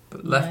encore?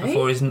 But left No.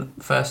 before his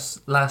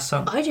last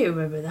song. I do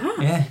remember that.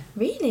 Yeah.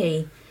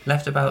 Really?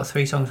 Left about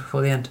 3 songs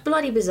before the end.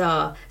 Bloody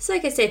bizarre. So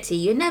like I said to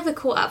you, you're never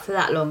caught up for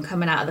that long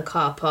coming out of the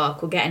car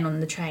park or getting on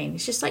the train.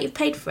 It's just like you've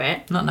paid for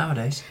it. Not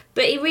nowadays.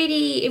 But it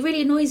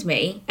really annoys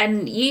me.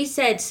 And you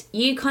said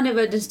you kind of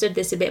understood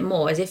this a bit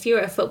more, as if you're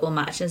at a football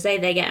match and say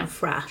they're getting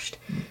thrashed,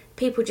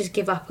 people just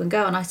give up and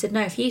go. And I said, no,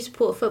 if you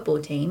support a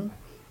football team,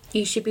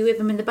 you should be with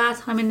them in the bad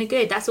time and the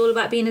good. That's all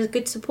about being a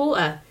good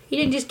supporter. You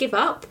didn't just give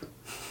up.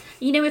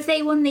 You know, if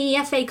they won the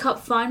FA Cup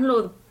final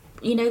or,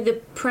 you know, the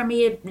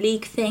Premier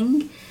League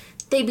thing,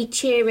 they'd be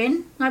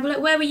cheering. I'd be like,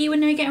 where were you when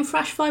they were getting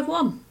thrashed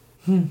 5-1?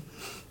 I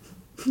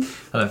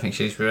don't think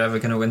Shrewsbury are ever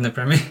going to win the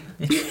Premier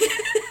League.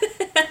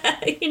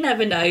 You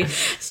never know.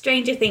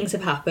 Stranger things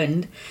have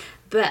happened.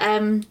 But,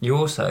 You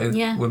also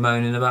Yeah. were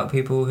moaning about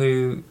people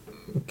who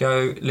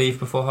leave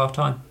before half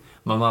time.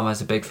 My mum has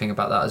a big thing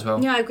about that as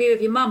well. yeah, I agree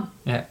with your mum.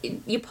 Yeah. Is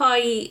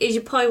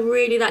your pie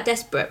really that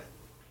desperate?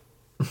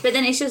 But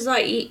then it's just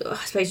like, I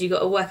suppose you've got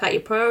to work out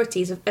your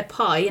priorities of a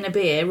pie and a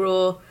beer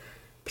or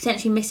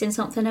potentially missing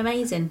something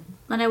amazing.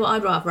 I know what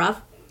I'd rather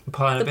have. A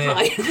pie and The a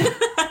beer.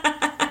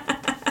 pie.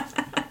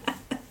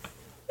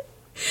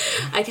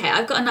 Okay,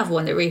 I've got another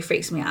one that really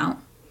freaks me out.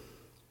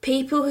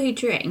 People who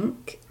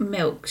drink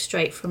milk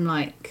straight from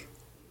like...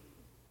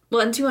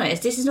 Well, and to be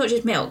honest, this is not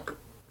just milk.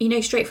 You know,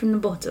 straight from the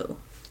bottle.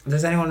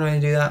 Does anyone really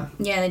do that?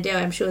 Yeah, they do.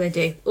 I'm sure they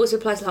do. Also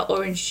applies to like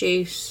orange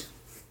juice.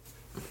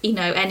 You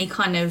know, any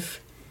kind of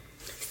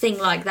thing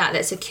like that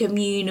that's a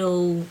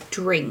communal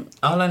drink.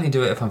 I'll only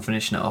do it if I'm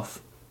finishing it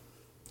off.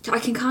 I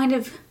can kind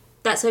of...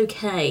 That's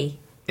okay.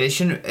 It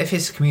shouldn't. If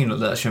it's communal,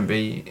 that shouldn't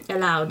be.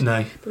 Allowed.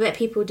 No. But I bet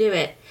people do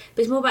it.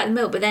 But it's more about the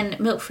milk, but then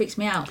milk freaks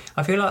me out.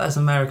 I feel like that's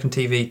an American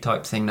TV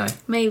type thing now.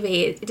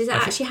 Maybe. Does it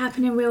actually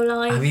happen in real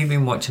life? Have you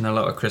been watching a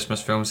lot of Christmas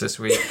films this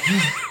week?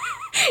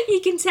 You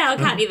can tell,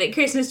 can't you, that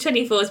Christmas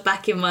 24 is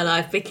back in my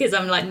life because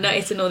I'm like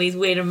noticing all these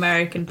weird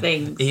American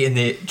things.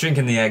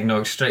 Drinking the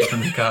eggnog straight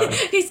from the car.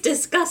 It's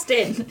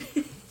disgusting.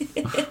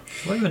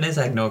 What even is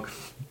eggnog?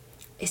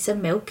 It's a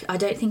milk. I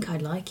don't think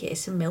I'd like it.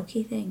 It's a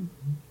milky thing.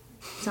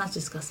 Sounds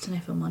disgusting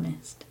if I'm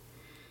honest.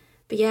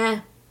 But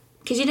yeah,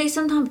 because you know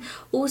sometimes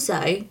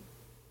also,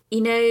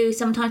 you know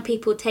sometimes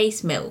people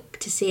taste milk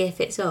to see if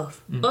it's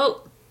off.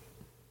 Oh,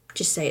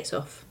 just say it's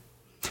off.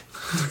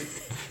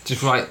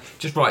 Just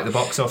write the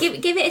box off.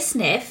 Give it a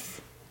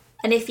sniff,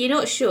 and if you're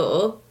not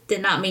sure,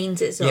 then that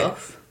means it's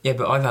off. Yeah,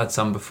 but I've had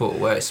some before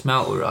where it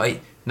smelt alright,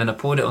 and then I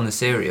poured it on the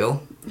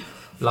cereal,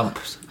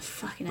 lumps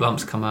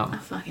come out. I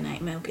fucking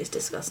hate milk. It's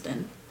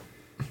disgusting.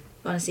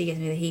 Honestly, it gives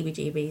me the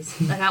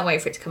heebie-jeebies. I can't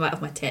wait for it to come out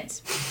of my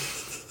tits.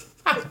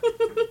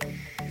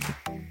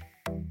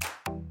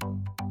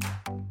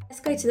 Let's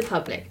go to the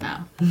public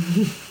now.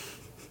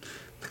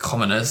 The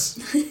commoners.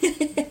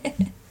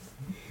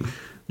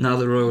 Now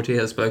the royalty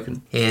has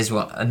spoken. Here's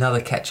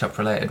another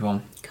ketchup-related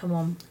one. Come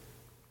on.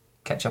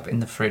 Ketchup in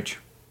the fridge.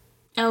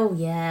 Oh,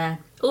 yeah.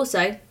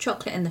 Also,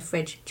 chocolate in the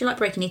fridge. Do you like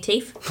breaking your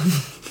teeth?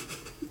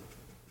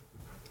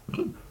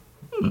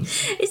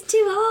 It's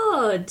too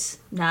hard.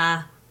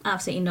 Nah,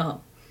 absolutely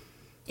not.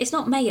 It's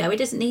not mayo. It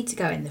doesn't need to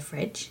go in the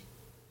fridge.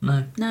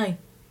 No. No.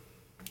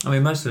 I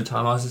mean, most of the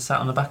time I was just sat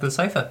on the back of the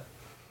sofa.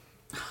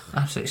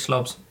 Absolute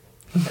slobs.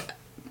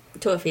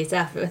 Talk for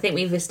yourself. I think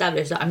we've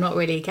established that I'm not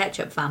really a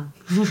ketchup fan.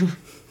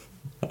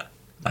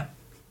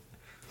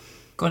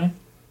 Go on in.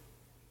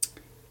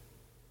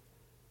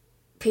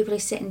 People who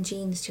sit in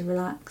jeans to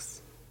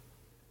relax.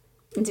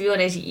 And to be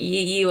honest,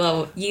 you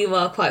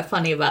are quite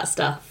funny about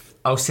stuff.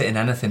 I'll sit in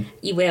anything.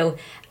 You will.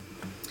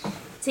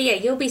 So yeah,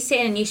 you'll be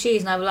sitting in your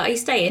shoes and I'll be like, are you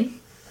staying?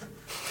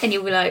 And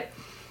you'll be like,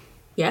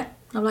 yeah.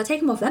 And I'll be like, take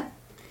them off then.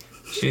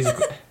 Shoes are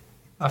good.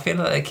 I feel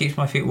like it keeps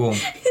my feet warm.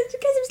 It's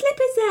because of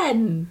slippers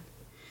then.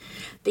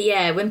 But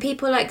yeah, when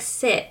people like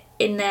sit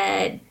in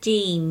their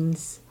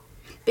jeans,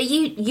 but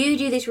you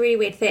do this really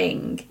weird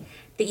thing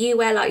that you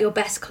wear like your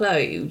best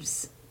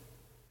clothes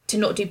to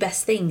not do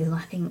best things, and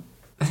I think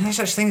There's no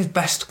such thing as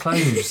best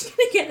clothes. you're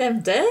gonna get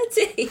them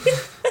dirty.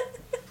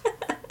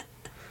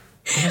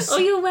 Or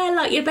you'll wear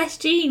like your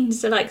best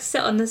jeans to like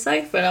sit on the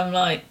sofa, and I'm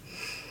like,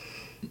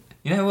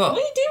 You know what?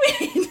 what are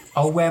you doing?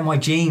 I'll wear my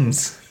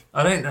jeans.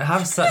 I don't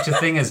have such a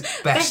thing as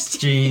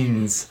best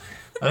jeans.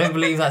 I don't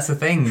believe that's a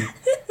thing.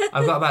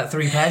 I've got about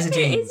 3 pairs of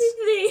jeans.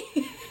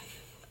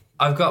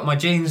 I've got my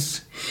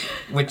jeans,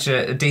 which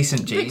are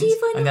decent jeans, But do you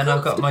find and them then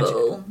I've got my.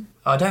 comfortable?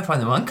 I don't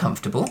find them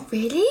uncomfortable.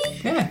 Really?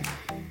 Yeah.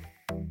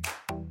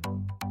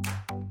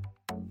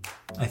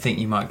 I think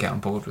you might get on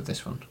board with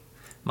this one.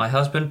 My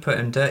husband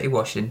putting dirty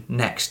washing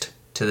next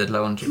to the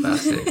laundry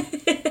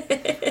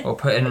basket. Or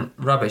putting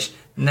rubbish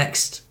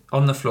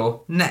on the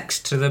floor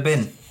next to the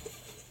bin.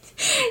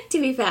 To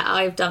be fair,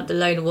 I've dumped a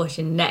load of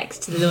washing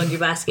next to the laundry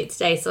basket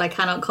today, so I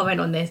cannot comment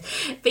on this.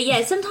 But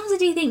yeah, sometimes I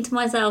do think to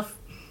myself,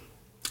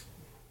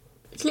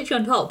 it's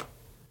literally on top.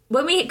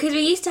 Because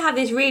we used to have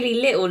this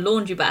really little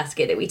laundry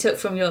basket that we took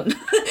from your...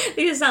 It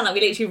doesn't sound like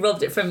we literally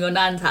robbed it from your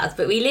nan's house,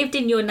 but we lived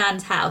in your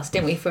nan's house,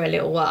 didn't we, for a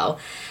little while.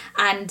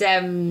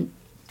 And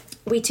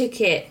we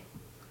took it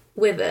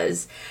with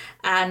us.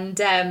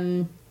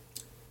 And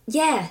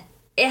yeah,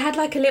 it had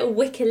like a little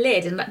wicker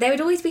lid, and there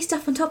would always be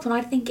stuff on top, and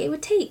I'd think it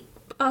would take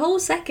a whole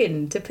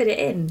second to put it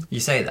in. You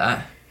say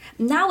that.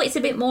 Now it's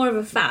a bit more of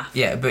a faff.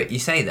 Yeah, but you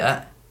say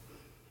that.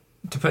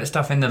 To put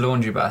stuff in the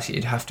laundry basket,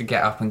 you'd have to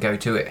get up and go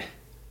to it.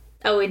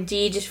 Oh, and do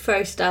you just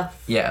throw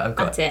stuff I've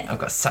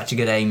got such a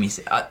good aim.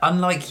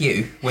 Unlike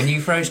you, when you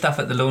throw stuff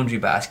at the laundry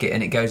basket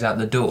and it goes out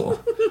the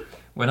door,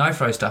 when I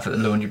throw stuff at the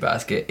laundry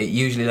basket, it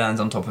usually lands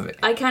on top of it.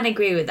 I can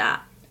agree with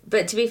that.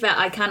 But to be fair,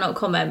 I cannot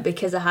comment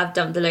because I have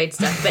dumped a load of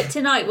stuff. But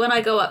tonight, when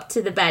I go up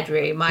to the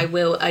bedroom, I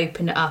will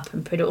open it up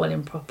and put it all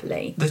in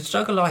properly. The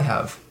struggle I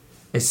have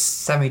is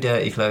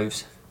semi-dirty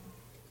clothes.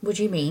 What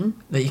do you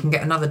mean? That you can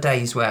get another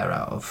day's wear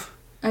out of.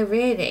 Oh,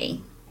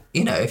 really?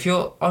 You know, if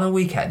you're on a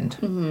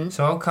weekend,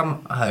 so I'll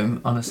come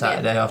home on a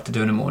Saturday after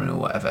doing a morning or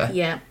whatever,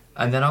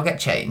 and then I'll get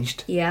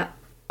changed. Yeah.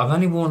 I've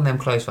only worn them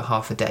clothes for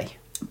half a day.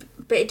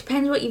 But it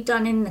depends what you've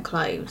done in the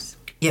clothes.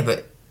 Yeah,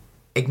 but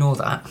ignore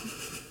that.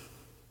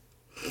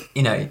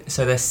 You know,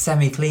 so they're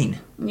semi-clean.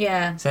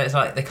 Yeah. So it's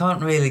like they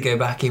can't really go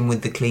back in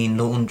with the clean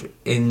laundry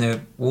in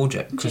the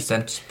wardrobe because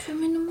then just put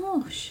them in the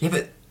wash. Yeah,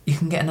 but you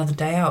can get another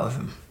day out of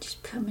them.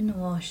 Just put them in the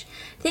wash.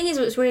 Thing is,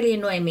 what's really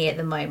annoying me at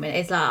the moment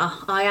is like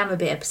I am a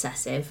bit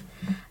obsessive.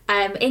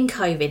 In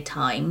COVID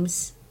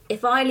times,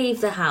 if I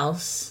leave the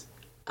house,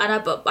 and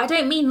I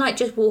don't mean like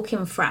just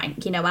walking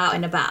frank, you know, out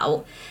and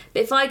about,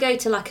 but if I go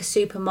to like a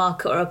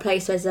supermarket or a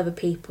place where there's other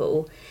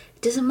people,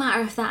 it doesn't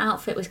matter if that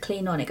outfit was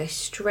clean on, it goes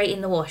straight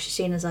in the wash as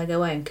soon as I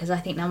go home because I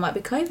think there might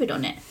be COVID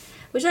on it.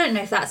 Which I don't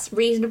know if that's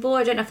reasonable,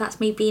 I don't know if that's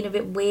me being a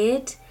bit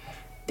weird,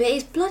 but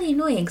it's bloody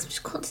annoying because I'm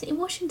just constantly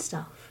washing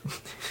stuff.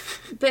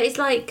 But it's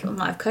like, I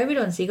might have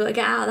COVID on, so you got to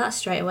get out of that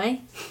straight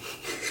away.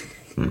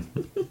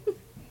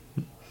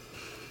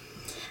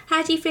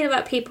 How do you feel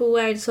about people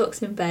wearing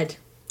socks in bed?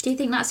 Do you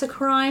think that's a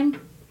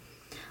crime?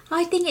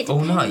 I think it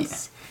depends. All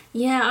night?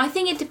 Yeah, I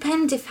think it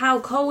depends if how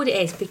cold it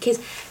is because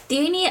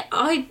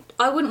I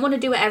wouldn't want to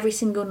do it every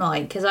single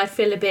night because I'd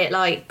feel a bit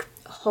like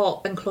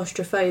hot and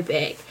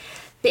claustrophobic.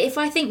 But if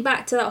I think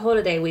back to that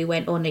holiday we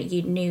went on at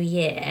New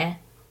Year,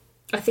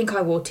 I think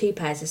I wore 2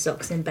 pairs of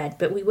socks in bed,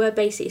 but we were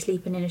basically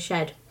sleeping in a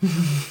shed.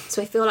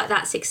 So I feel like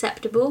that's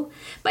acceptable.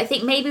 But I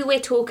think maybe we're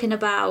talking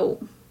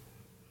about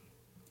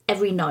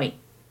every night,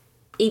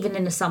 even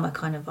in the summer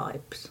kind of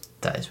vibes.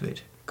 That is weird.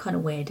 Kind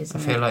of weird, isn't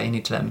it? I feel like you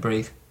need to let them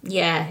breathe.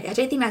 Yeah, I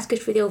don't think that's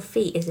good for the old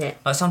feet, is it?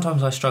 Like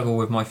sometimes I struggle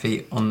with my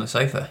feet on the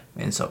sofa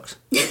in socks.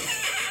 I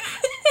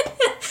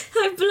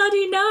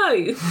bloody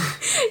know,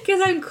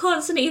 because I'm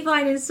constantly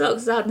finding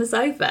socks on the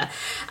sofa.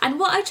 And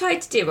what I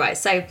tried to do, right,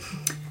 so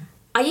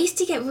I used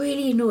to get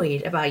really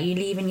annoyed about you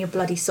leaving your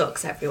bloody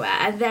socks everywhere.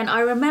 And then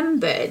I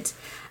remembered,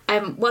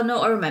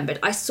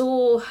 I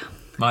saw...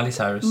 Miley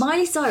Cyrus. So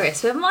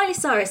Miley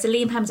Cyrus and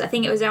Liam Hemsworth, I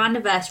think it was their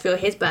anniversary or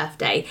his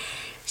birthday,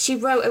 she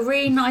wrote a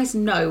really nice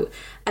note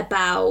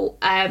about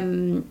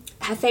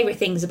her favourite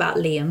things about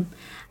Liam.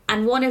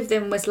 And one of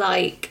them was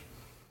like,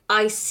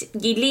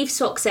 you leave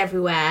socks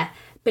everywhere,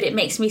 but it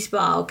makes me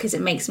smile because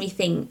it makes me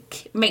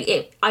think,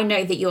 I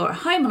know that you're at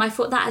home. And I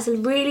thought that is a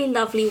really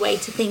lovely way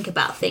to think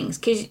about things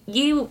because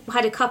you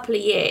had a couple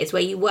of years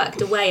where you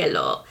worked away a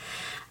lot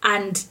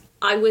and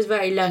I was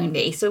very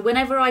lonely. So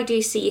whenever I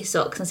do see your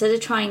socks, instead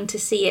of trying to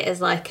see it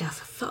as like, oh,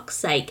 for fuck's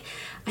sake,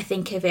 I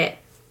think of it,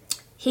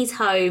 he's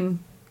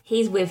home,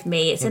 he's with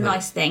me, it's a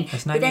nice thing.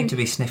 There's no need to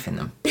be sniffing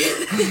them.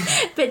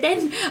 But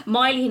then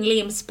Miley and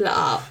Liam split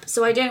up,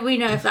 so I don't really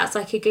know if that's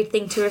like a good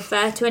thing to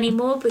refer to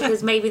anymore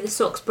because maybe the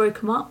socks broke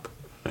them up.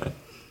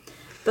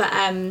 But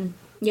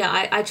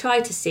yeah, I try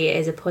to see it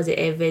as a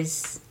positive,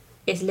 as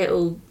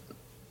little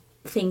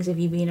things of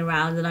you being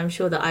around, and I'm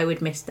sure that I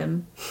would miss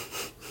them.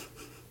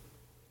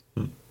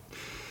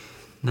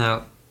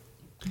 Now,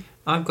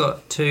 I've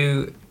got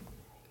 2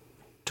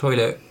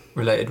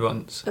 toilet-related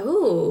ones.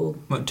 Oh.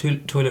 Well, 2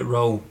 toilet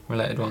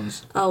roll-related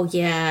ones. Oh,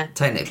 yeah.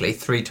 Technically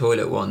 3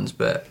 toilet ones,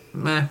 but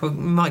we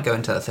might go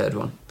into the third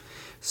one.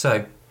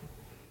 So,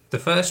 the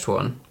first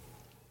one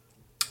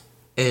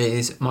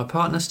is my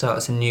partner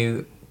starts a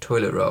new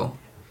toilet roll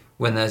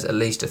when there's at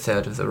least a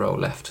third of the roll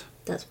left.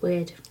 That's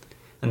weird.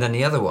 And then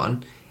the other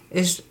one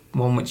is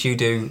one which you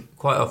do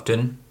quite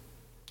often,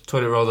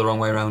 toilet roll the wrong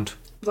way around.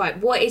 Right,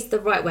 what is the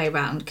right way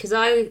round? Because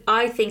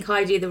I think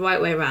I do the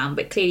right way round,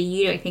 but clearly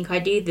you don't think I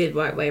do the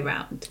right way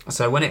round.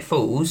 So when it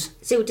falls...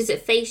 So does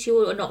it face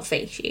you or not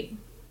face you?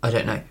 I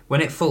don't know.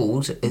 When it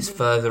falls, it's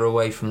further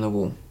away from the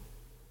wall.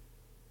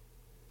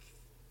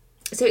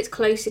 So it's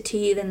closer to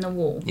you than the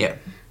wall? Yeah.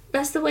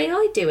 That's the way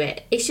I do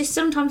it. It's just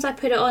sometimes I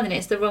put it on and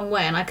it's the wrong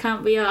way and I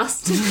can't be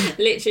asked,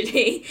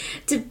 literally,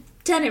 to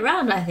turn it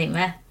round, I think,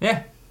 there.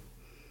 Yeah.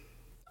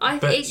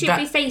 It should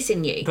be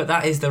facing you. But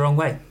that is the wrong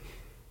way.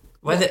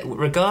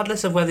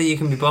 Regardless of whether you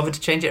can be bothered to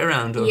change it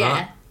around or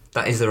not,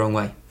 that is the wrong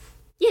way.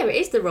 Yeah, it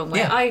is the wrong way.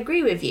 Yeah. I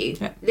agree with you.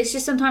 Yeah. It's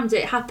just sometimes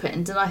it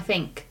happens and I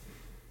think,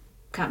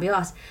 can't be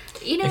asked.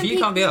 You know, if you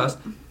can't be asked,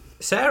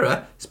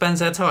 Sarah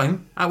spends her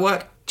time at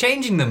work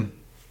changing them.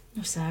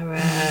 Oh,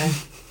 Sarah.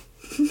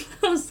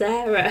 Oh,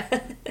 Sarah.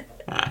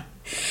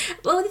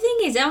 Well, the thing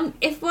is,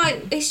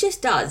 it's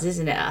just us,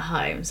 isn't it, at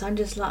home? So I'm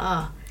just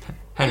like,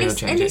 at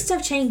least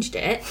I've changed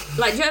it.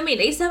 Like, do you know what I mean?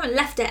 At least I haven't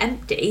left it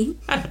empty.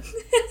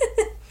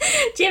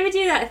 Do you ever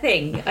do that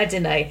thing? I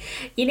don't know.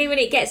 You know when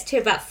it gets to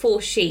about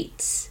 4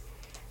 sheets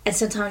and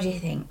sometimes you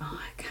think, I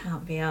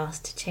can't be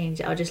asked to change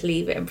it. I'll just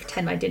leave it and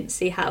pretend I didn't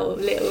see how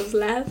little's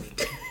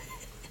left.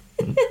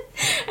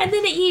 And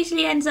then it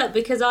usually ends up,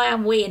 because I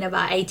am weeing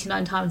about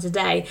 89 times a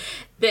day,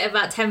 that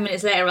about 10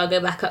 minutes later I'll go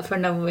back up for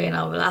another wee and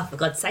I'll be like, for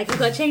God's sake, I've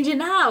got to change it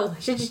now. I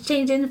should just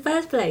change it in the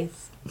first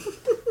place.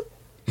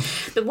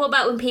 But what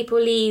about when people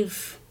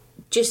leave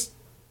just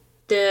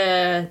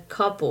the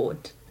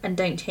cardboard and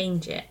don't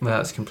change it? Well,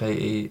 that's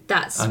completely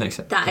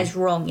unacceptable. That is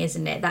wrong,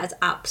 isn't it? That's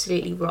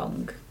absolutely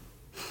wrong.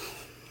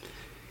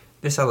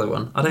 This other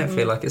one, I don't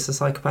feel like it's a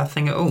psychopath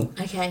thing at all.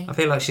 Okay. I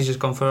feel like she's just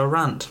gone for a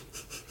rant.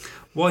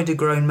 Why do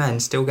grown men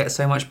still get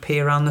so much pee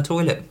around the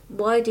toilet?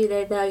 Why do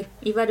they, though?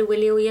 You've had a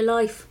willy all your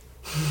life.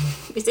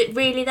 Is it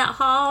really that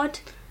hard?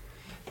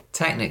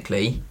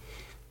 Technically,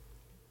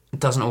 it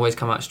doesn't always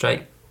come out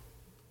straight.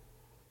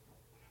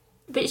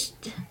 But so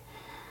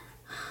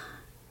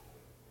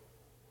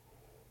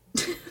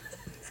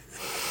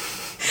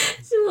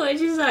what,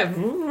 it's just like...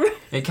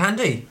 It can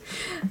do.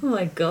 Oh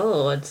my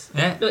God.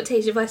 Yeah. Not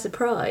takes you by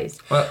surprise.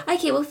 Well,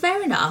 okay, well,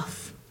 fair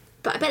enough.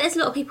 But I bet there's a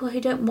lot of people who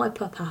don't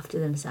wipe up after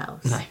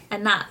themselves. No.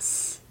 And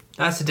that's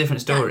a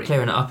different story.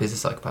 Clearing it up is a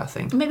psychopath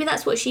thing. Maybe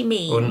that's what she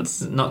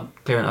means. Or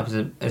not clearing it up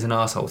as an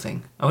arsehole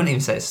thing. I wouldn't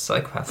even say it's a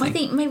psychopath thing. I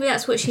think maybe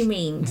that's what she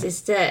means,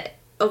 is that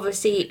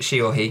obviously...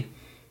 She or he.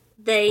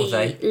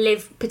 They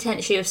live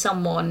potentially with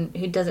someone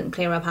who doesn't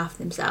clear up after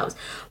themselves.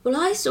 Well,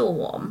 I saw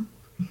one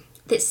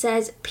that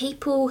says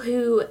people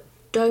who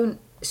don't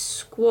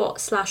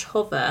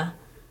squat/hover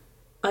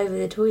over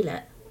the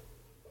toilet.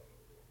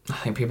 I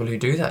think people who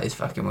do that is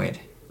fucking weird.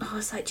 I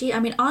was like, gee, I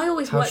mean, I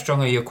always... How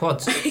strong are your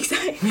quads?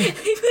 Exactly.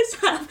 They must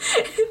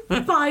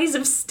have thighs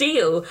of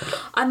steel.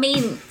 I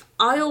mean,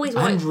 I always...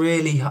 And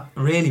really,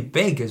 really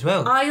big as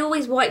well. I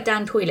always wipe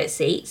down toilet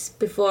seats.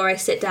 Before I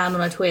sit down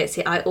on a toilet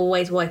seat, I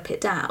always wipe it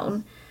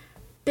down.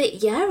 But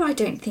yeah, I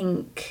don't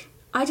think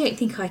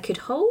I could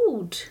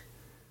hold.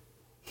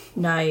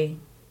 No.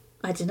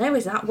 I don't know,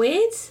 is that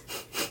weird?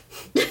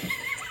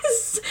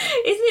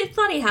 Isn't it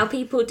funny how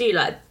people do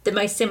like the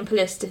most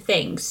simplest of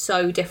things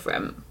so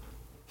different?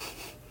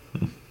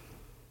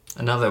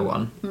 Another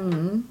one,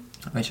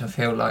 which I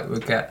feel like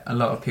would get a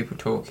lot of people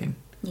talking.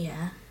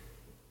 Yeah.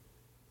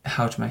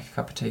 How to make a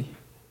cup of tea.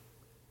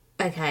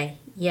 Okay,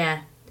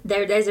 yeah.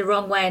 There's a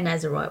wrong way and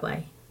there's a right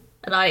way.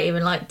 And I don't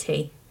even like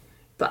tea.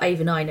 But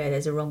even I know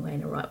there's a wrong way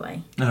and a right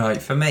way.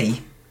 Alright, for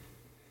me...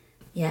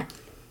 Yeah.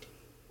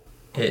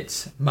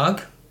 It's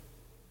mug.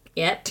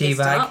 Yep. Tea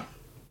bag.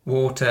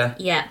 Water.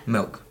 Yeah.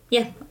 Milk.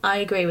 Yeah, I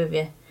agree with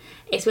you.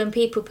 It's when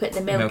people put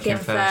the milk in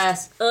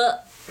first.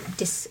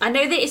 I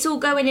know that it's all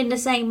going in the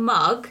same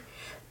mug,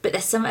 but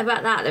there's something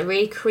about that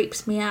really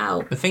creeps me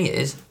out. The thing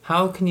is,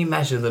 how can you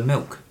measure the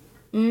milk?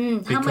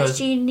 How much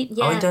do you need?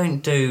 Yeah. I don't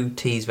do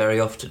teas very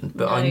often,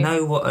 but I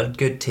know what a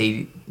good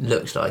tea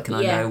looks like, and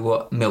I know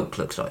what milk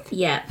looks like.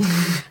 Yeah.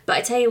 But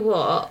I tell you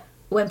what,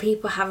 when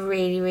people have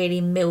really,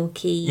 really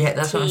milky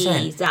that's what I'm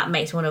saying. teas, that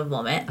makes me want to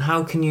vomit.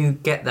 How can you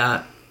get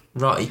that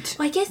right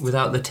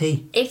without the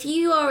tea? If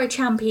you are a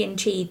champion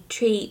tea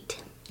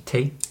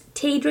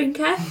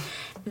drinker,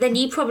 then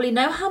you probably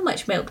know how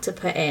much milk to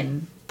put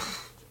in.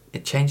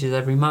 It changes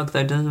every mug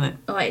though, doesn't it?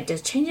 Oh, it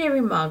does change every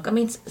mug. I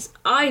mean,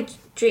 I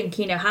drink,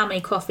 how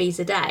many coffees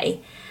a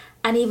day,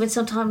 and even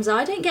sometimes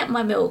I don't get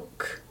my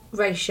milk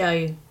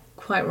ratio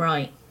quite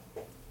right.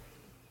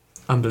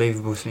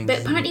 Unbelievable things.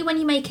 But apparently when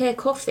you make a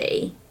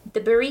coffee,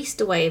 the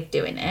barista way of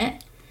doing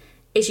it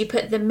is you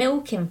put the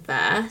milk in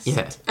first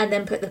and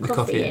then put the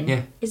coffee in.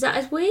 Yeah. Is that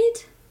as weird?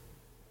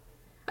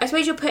 I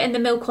suppose you're putting the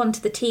milk onto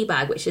the tea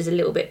bag, which is a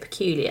little bit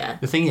peculiar.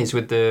 The thing is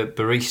with the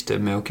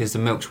barista milk is the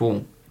milk's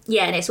warm.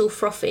 Yeah, and it's all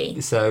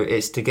frothy. So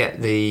it's to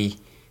get the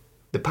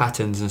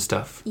patterns and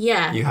stuff.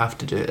 Yeah. You have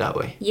to do it that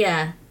way.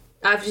 Yeah.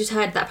 I've just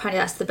heard that apparently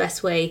that's the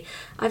best way.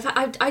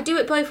 I do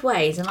it both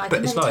ways and I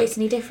can never taste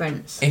any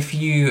difference. If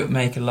you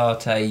make a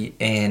latte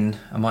in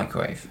a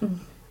microwave,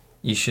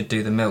 you should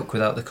do the milk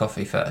without the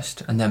coffee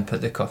first and then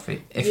put the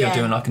coffee. If you're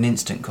doing like an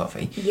instant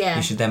coffee,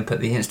 you should then put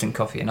the instant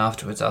coffee in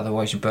afterwards,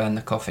 otherwise you burn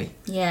the coffee.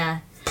 Yeah.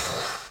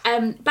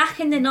 Back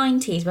in the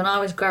 90s when I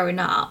was growing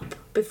up,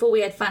 before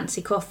we had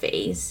fancy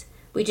coffees,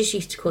 we just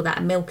used to call that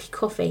a milky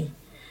coffee.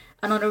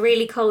 And on a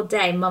really cold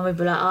day, Mum would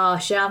be like, "Oh,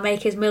 shall I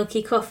make us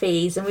milky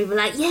coffees?" And we'd be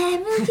like, "Yeah,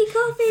 milky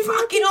coffee."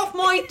 Fucking off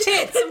my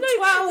tits! I'm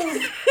 12.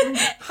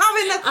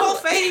 Having the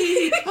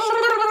coffee.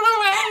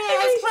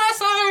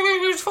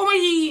 Espresso for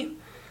me.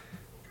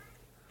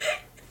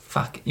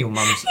 Fuck, your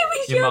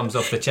mum's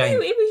off the chain. It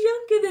was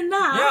younger than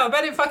that. Yeah, I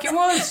bet it fucking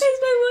was. There's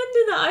no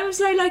wonder that I'm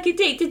so like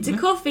addicted to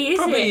coffee, is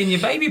Probably it? in your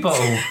baby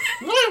bottle.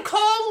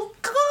 Cold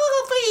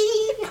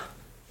coffee.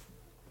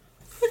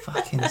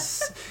 Fucking.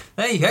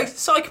 There you go.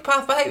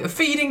 Psychopath behaviour.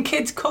 Feeding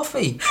kids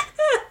coffee.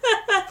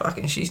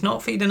 Fucking, she's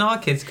not feeding our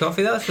kids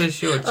coffee, that's for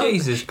sure.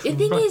 Jesus Christ.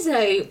 The thing is,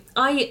 though,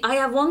 I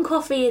have one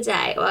coffee a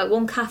day, like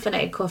one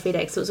caffeinated coffee a day,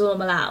 because that's all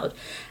I'm allowed,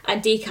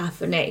 and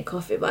decaffeinated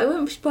coffee. But I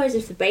wouldn't be surprised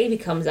if the baby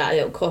comes out a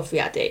little coffee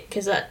addict,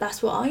 because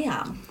that's what I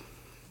am.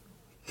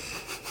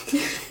 She'll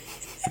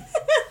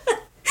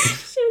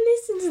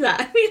listen to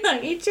that and be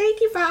like, "You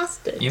cheeky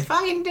bastard." You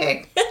fucking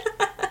dick.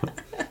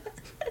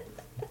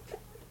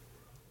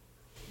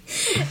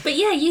 But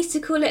yeah, I used to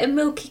call it a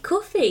milky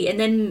coffee, and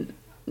then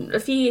a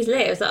few years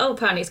later, I was like, "Oh,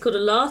 apparently it's called a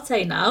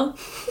latte now."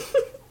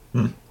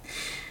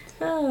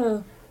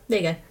 Oh, there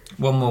you go.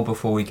 One more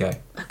before we go.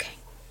 Okay.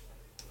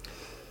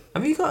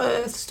 Have you got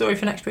a story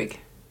for next week?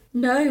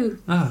 No.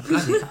 Oh,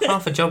 bloody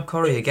half a job,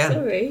 Corrie, again.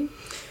 Sorry.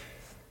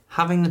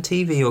 Having the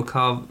TV or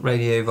car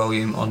radio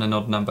volume on an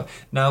odd number.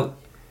 Now,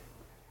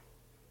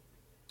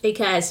 Who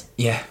cares?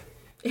 yeah,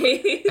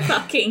 Who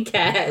fucking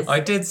cares? I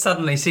did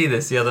suddenly see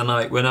this the other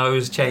night when I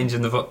was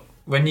changing the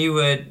when you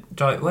were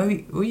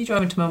driving. Were you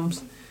driving to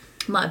Mum's?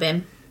 Might have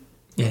been.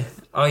 Yeah,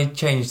 I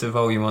changed the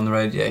volume on the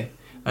radio,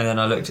 and then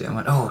I looked at it and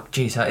went, "Oh,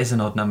 geez, that is an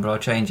odd number. I'll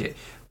change it."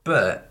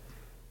 But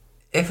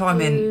if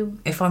I'm in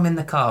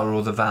the car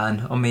or the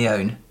van on my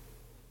own,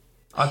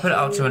 I put it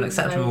up to an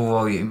acceptable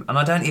volume, and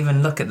I don't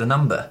even look at the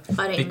number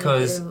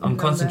because I'm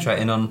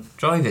concentrating on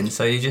driving.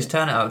 So you just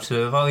turn it up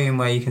to a volume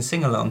where you can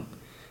sing along.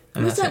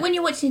 And It's like when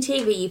you're watching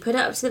TV, you put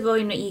it up to the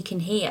volume that you can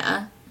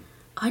hear.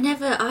 Do you know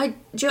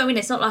what I mean?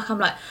 It's not like I'm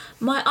like,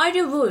 my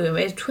ideal volume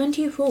is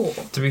 24.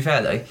 To be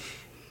fair though,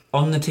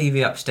 on the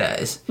TV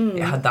upstairs,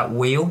 it had that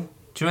wheel.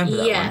 Do you remember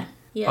that one?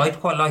 Yeah. I'd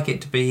quite like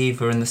it to be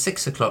either in the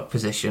 6 o'clock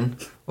position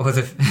or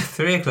the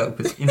 3 o'clock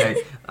position,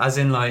 as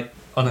in like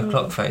on a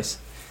clock face.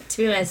 To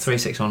be honest, 3,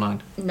 6 or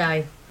 9.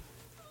 no.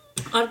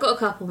 I've got a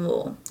couple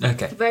more.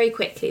 Okay. Very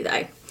quickly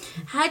though.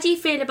 How do you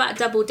feel about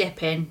double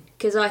dipping?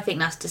 Because I think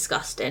that's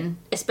disgusting,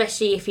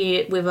 especially if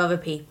you're with other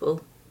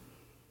people.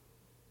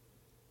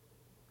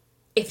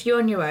 If you're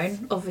on your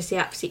own, obviously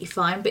absolutely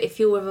fine, but if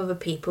you're with other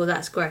people,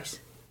 that's gross.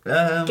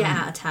 Get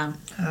out of town.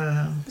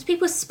 There's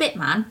people spit,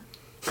 man.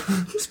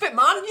 Spit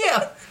man,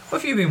 yeah.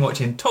 What have you been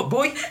watching? Top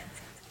Boy?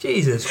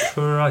 Jesus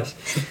Christ.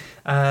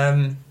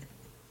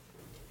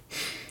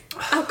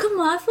 Oh, come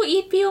on, I thought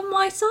you'd be on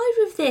my side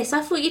with this.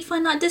 I thought you'd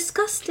find that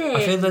disgusting.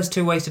 I feel there's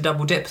 2 ways to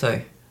double dip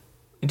though.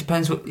 It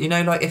depends what,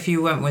 like if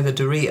you went with a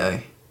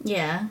Dorito.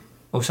 Yeah.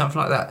 Or something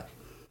like that.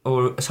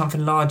 Or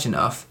something large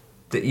enough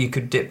that you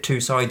could dip 2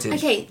 sides in.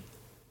 Okay,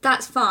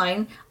 that's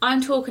fine.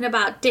 I'm talking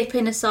about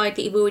dipping a side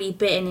that you've already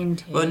bitten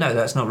into. Well, no,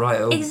 that's not right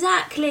at all.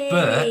 Exactly.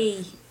 But,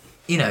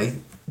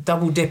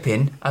 double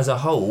dipping as a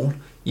whole,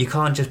 you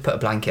can't just put a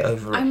blanket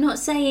over it. I'm not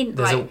saying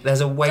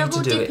There's a way to do it.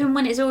 Double dipping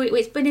when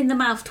it's been in the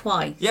mouth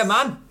twice. Yeah,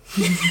 man.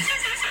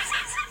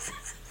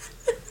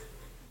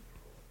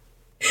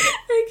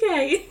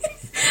 Okay.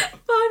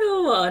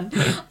 Final one.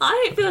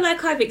 I don't feel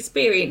like I've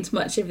experienced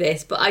much of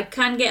this, but I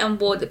can get on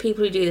board that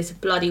people who do this are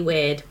bloody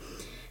weird.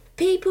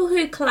 People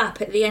who clap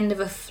at the end of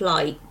a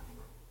flight.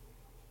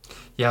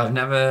 Yeah, I've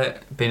never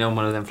been on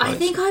one of them flights. I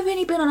think I've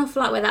only been on a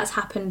flight where that's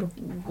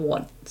happened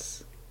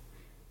once.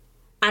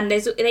 And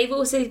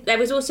there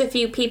was also a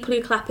few people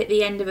who clap at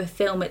the end of a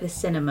film at the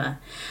cinema,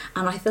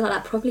 and I feel like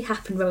that probably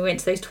happened when we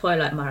went to those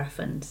Twilight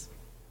marathons.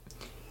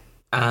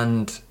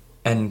 And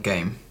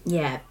Endgame.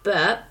 Yeah,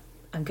 but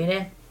I don't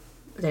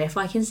know if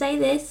I can say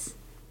this.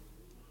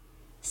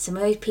 Some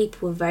of those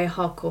people were very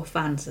hardcore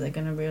fans, so they're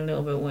gonna be a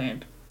little bit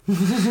weird.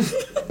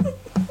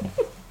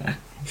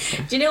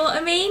 Do you know what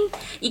I mean?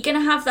 You're gonna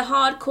have the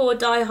hardcore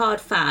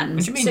die-hard fans,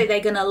 What do you mean? so they're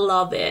gonna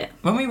love it.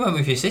 When we went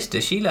with your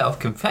sister, she let off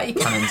confetti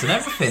cannons and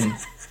everything.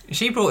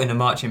 She brought in a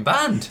marching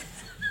band.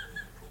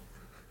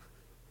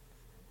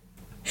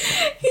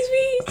 Because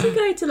we used to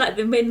go to like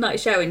the midnight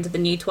showing to the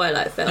new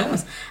Twilight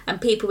films, and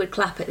people would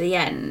clap at the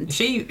end.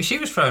 She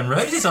was throwing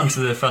roses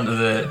onto the front of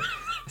the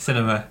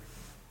cinema.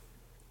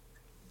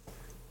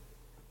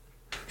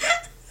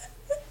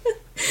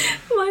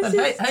 And,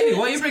 hey,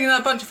 why are you bringing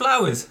that bunch of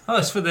flowers? Oh,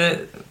 it's for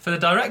the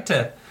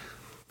director,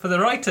 for the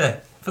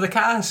writer, for the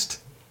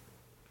cast.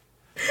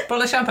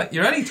 Bottle of champagne.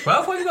 You're only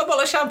 12. Why have you got a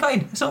bottle of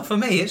champagne? It's not for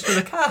me. It's for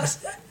the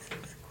cast.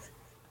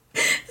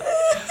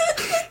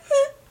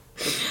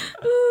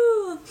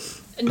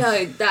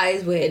 No, that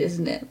is weird,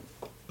 isn't it?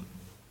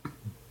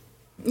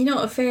 You're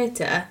not a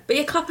theatre, but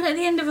you're clapping at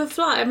the end of a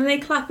flight. I mean, they're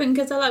clapping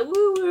because they're like,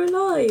 "Woo, we're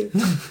alive."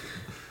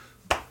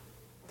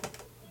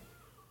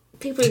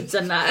 People who've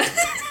done that.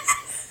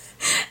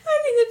 I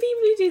think the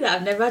people who do that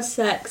have never had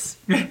sex.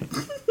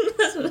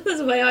 That's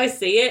the way I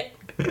see it.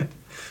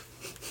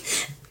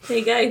 There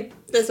you go.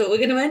 That's what we're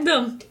going to end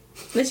on.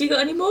 Unless you got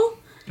any more?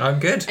 I'm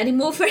good. Any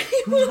more for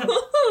any more?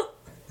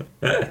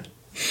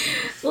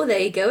 Well, there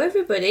you go,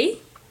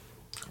 everybody.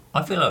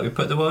 I feel like we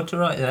put the world to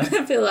right there.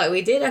 I feel like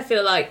we did. I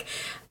feel like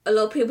a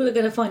lot of people are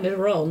going to find it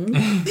wrong.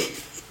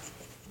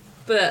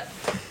 But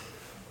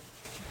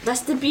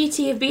that's the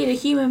beauty of being a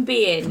human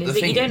being, is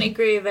that you don't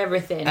agree with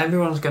everything.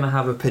 Everyone's going to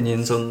have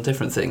opinions on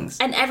different things.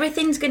 And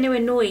everything's going to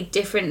annoy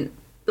different,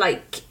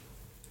 like,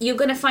 you're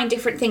going to find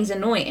different things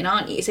annoying,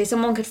 aren't you? So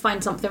someone could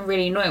find something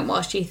really annoying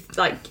whilst you,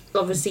 like,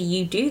 obviously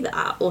you do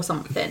that or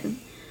something.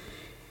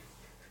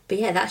 But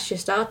yeah, that's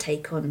just our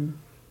take on...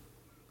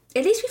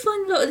 At least we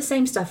find a lot of the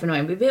same stuff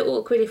annoying. It'd be a bit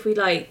awkward if we,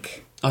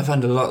 like... I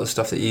find a lot of the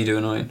stuff that you do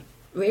annoying.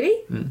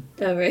 Really? Mm.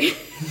 Oh, really?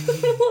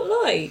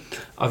 What, like?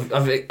 I've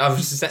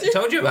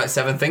told you about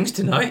 7 things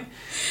tonight.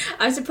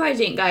 I'm surprised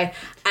you didn't go,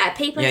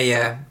 people...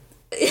 Yeah.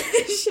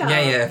 Shut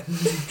Yeah.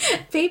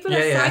 up. People are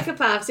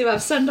psychopaths who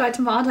have sun-dried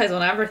tomatoes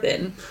on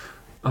everything.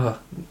 Oh,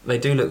 they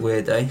do look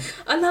weird, eh?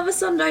 I love a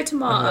sun-dried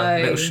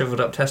tomato. Little shriveled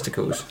up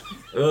testicles.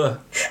 Ugh.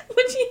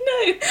 What do you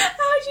know?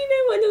 How do you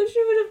know what a little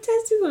shriveled up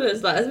testicle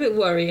looks like? That's a bit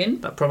worrying.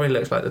 That probably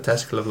looks like the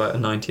testicle of like a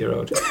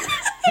 90-year-old.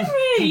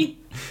 Henry!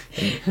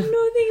 I'm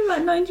not thinking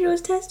about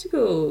 90-year-old's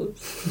testicles.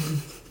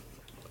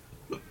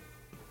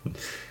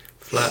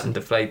 Flat and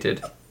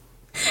deflated.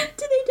 Do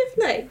they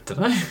deflate?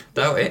 Don't know.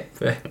 Doubt it.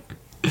 But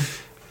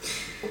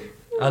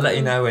I'll let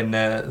you know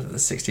in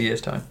 60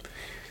 years' time.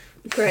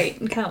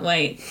 Great. Can't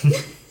wait.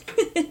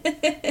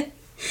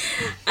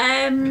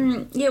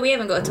 Yeah, we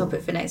haven't got a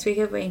topic for next week,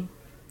 have we?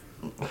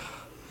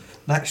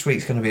 Next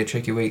week's going to be a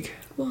tricky week.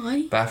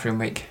 Why? Bathroom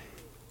week.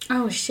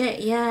 Oh,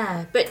 shit,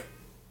 yeah. But...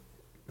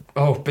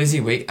 Oh, busy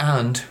week,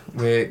 and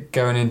we're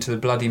going into the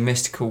bloody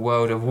mystical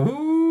world of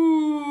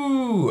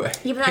woo!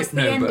 Yeah, but that's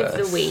the end of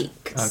the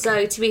week. Okay.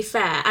 So, to be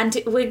fair, and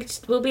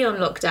we'll be on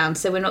lockdown,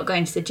 so we're not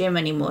going to the gym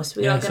anymore,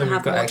 so we are going to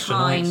have more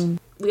time.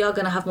 Nights. We are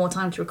going to have more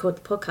time to record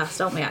the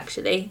podcast, aren't we,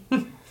 actually?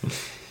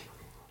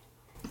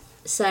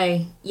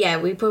 So, yeah,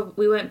 we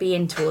won't be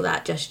into all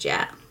that just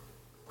yet.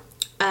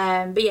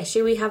 But yeah,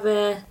 should we have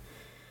a...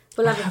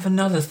 We'll have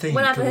another thing.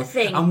 We'll have a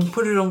thing. And we'll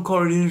put it on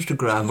Cora's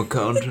Instagram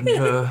account and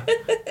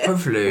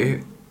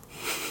hopefully...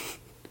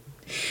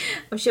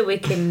 I'm sure we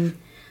can...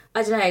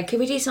 I don't know, can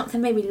we do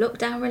something maybe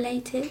lockdown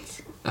related?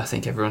 I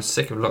think everyone's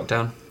sick of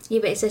lockdown. Yeah,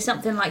 but is there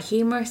something like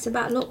humorous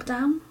about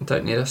lockdown?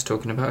 Don't need us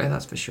talking about it,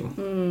 that's for sure.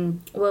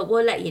 Well,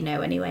 we'll let you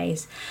know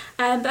anyways.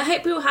 But I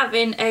hope you're all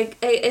having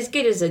as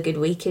good as a good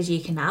week as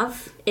you can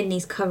have in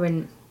these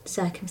current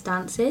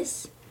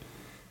circumstances.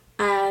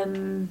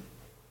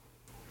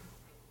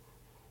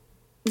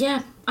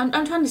 Yeah, I'm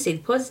trying to see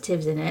the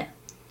positives in it.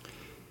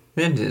 At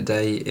the end of the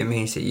day, it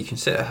means that you can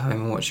sit at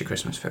home and watch your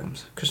Christmas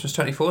films. Christmas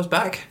 24 is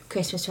back.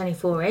 Christmas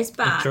 24 is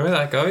back. Enjoy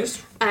that,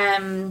 guys.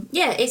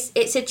 Yeah,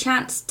 it's a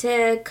chance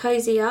to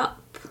cosy up.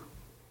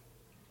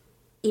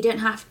 You don't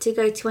have to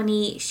go to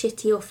any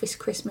shitty office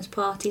Christmas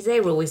parties.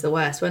 They were always the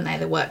worst, weren't they?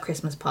 The work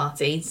Christmas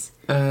parties.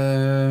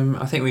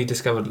 I think we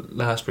discovered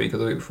last week or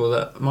the week before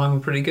that mine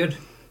were pretty good.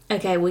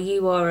 Okay, well,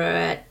 you are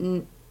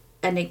an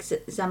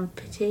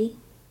exemptee.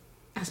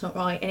 That's not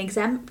right. An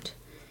exempt.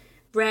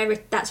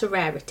 That's a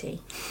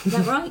rarity. Is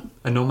that right?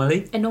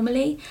 Anomaly.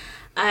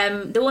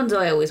 The ones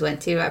I always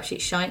went to are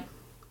absolute shite.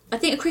 I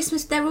think at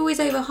Christmas, they're always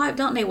overhyped,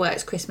 aren't they,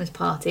 works Christmas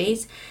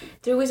parties?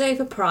 They're always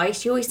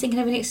overpriced. You're always thinking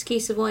of an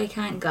excuse of why you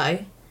can't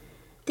go.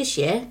 This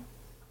year...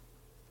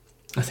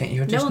 I think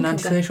you're just an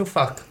antisocial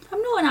fuck.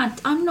 I'm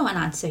not an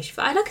antisocial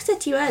fuck. Like I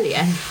said to you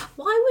earlier,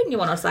 why wouldn't you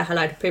want to say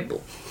hello to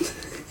people?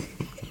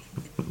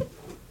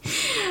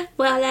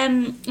 Well,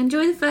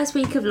 enjoy the first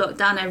week of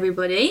lockdown,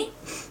 everybody.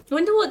 I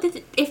wonder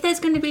if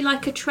there's going to be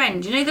like a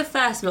trend. You know, the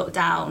first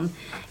lockdown,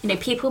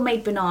 people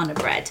made banana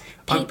bread.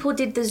 People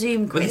did the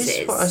Zoom quizzes. This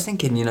is what I was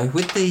thinking,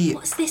 with the...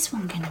 What's this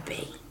one going to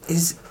be?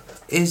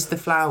 Is the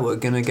flour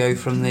going to go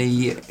from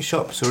the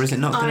shops, or is it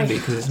not going to be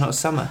because it's not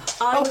summer?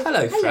 Hello,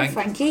 Frank. Hello,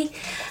 Frankie.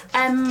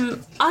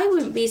 I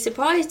wouldn't be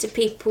surprised if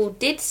people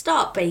did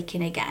start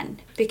baking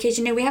again, because,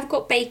 we have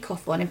got Bake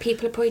Off on and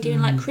people are probably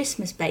doing like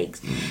Christmas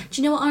bakes. Do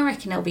you know what I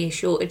reckon there'll be a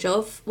shortage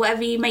of?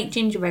 Whatever you make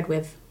gingerbread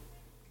with.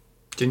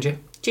 Ginger.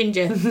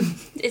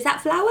 Is that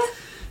flour?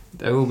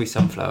 There will be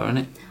some flour in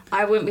it.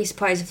 I wouldn't be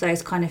surprised if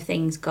those kind of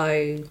things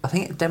go... I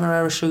think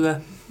Demerara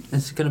sugar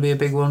is going to be a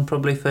big one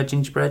probably for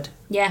gingerbread.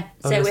 Yeah,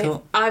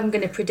 so I'm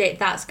going to predict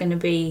that's going to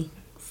be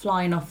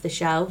flying off the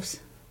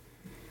shelves.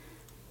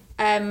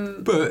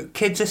 But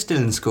kids are still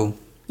in school.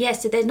 Yeah,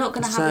 so they're not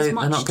going to have as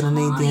much time. They're not going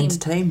to need the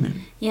entertainment.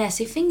 Yeah,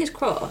 so fingers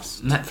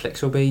crossed.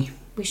 Netflix will be...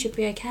 We should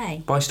be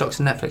okay. Buy stocks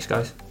in Netflix,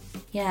 guys.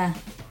 Yeah.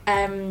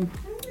 I'm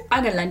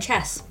going to learn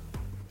chess.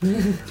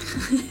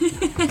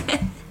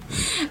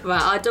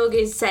 Right, our dog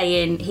is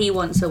saying he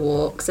wants a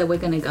walk, so we're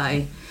going to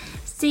go.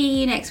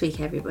 See you next week,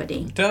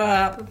 everybody.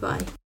 Ta-da! Bye-bye.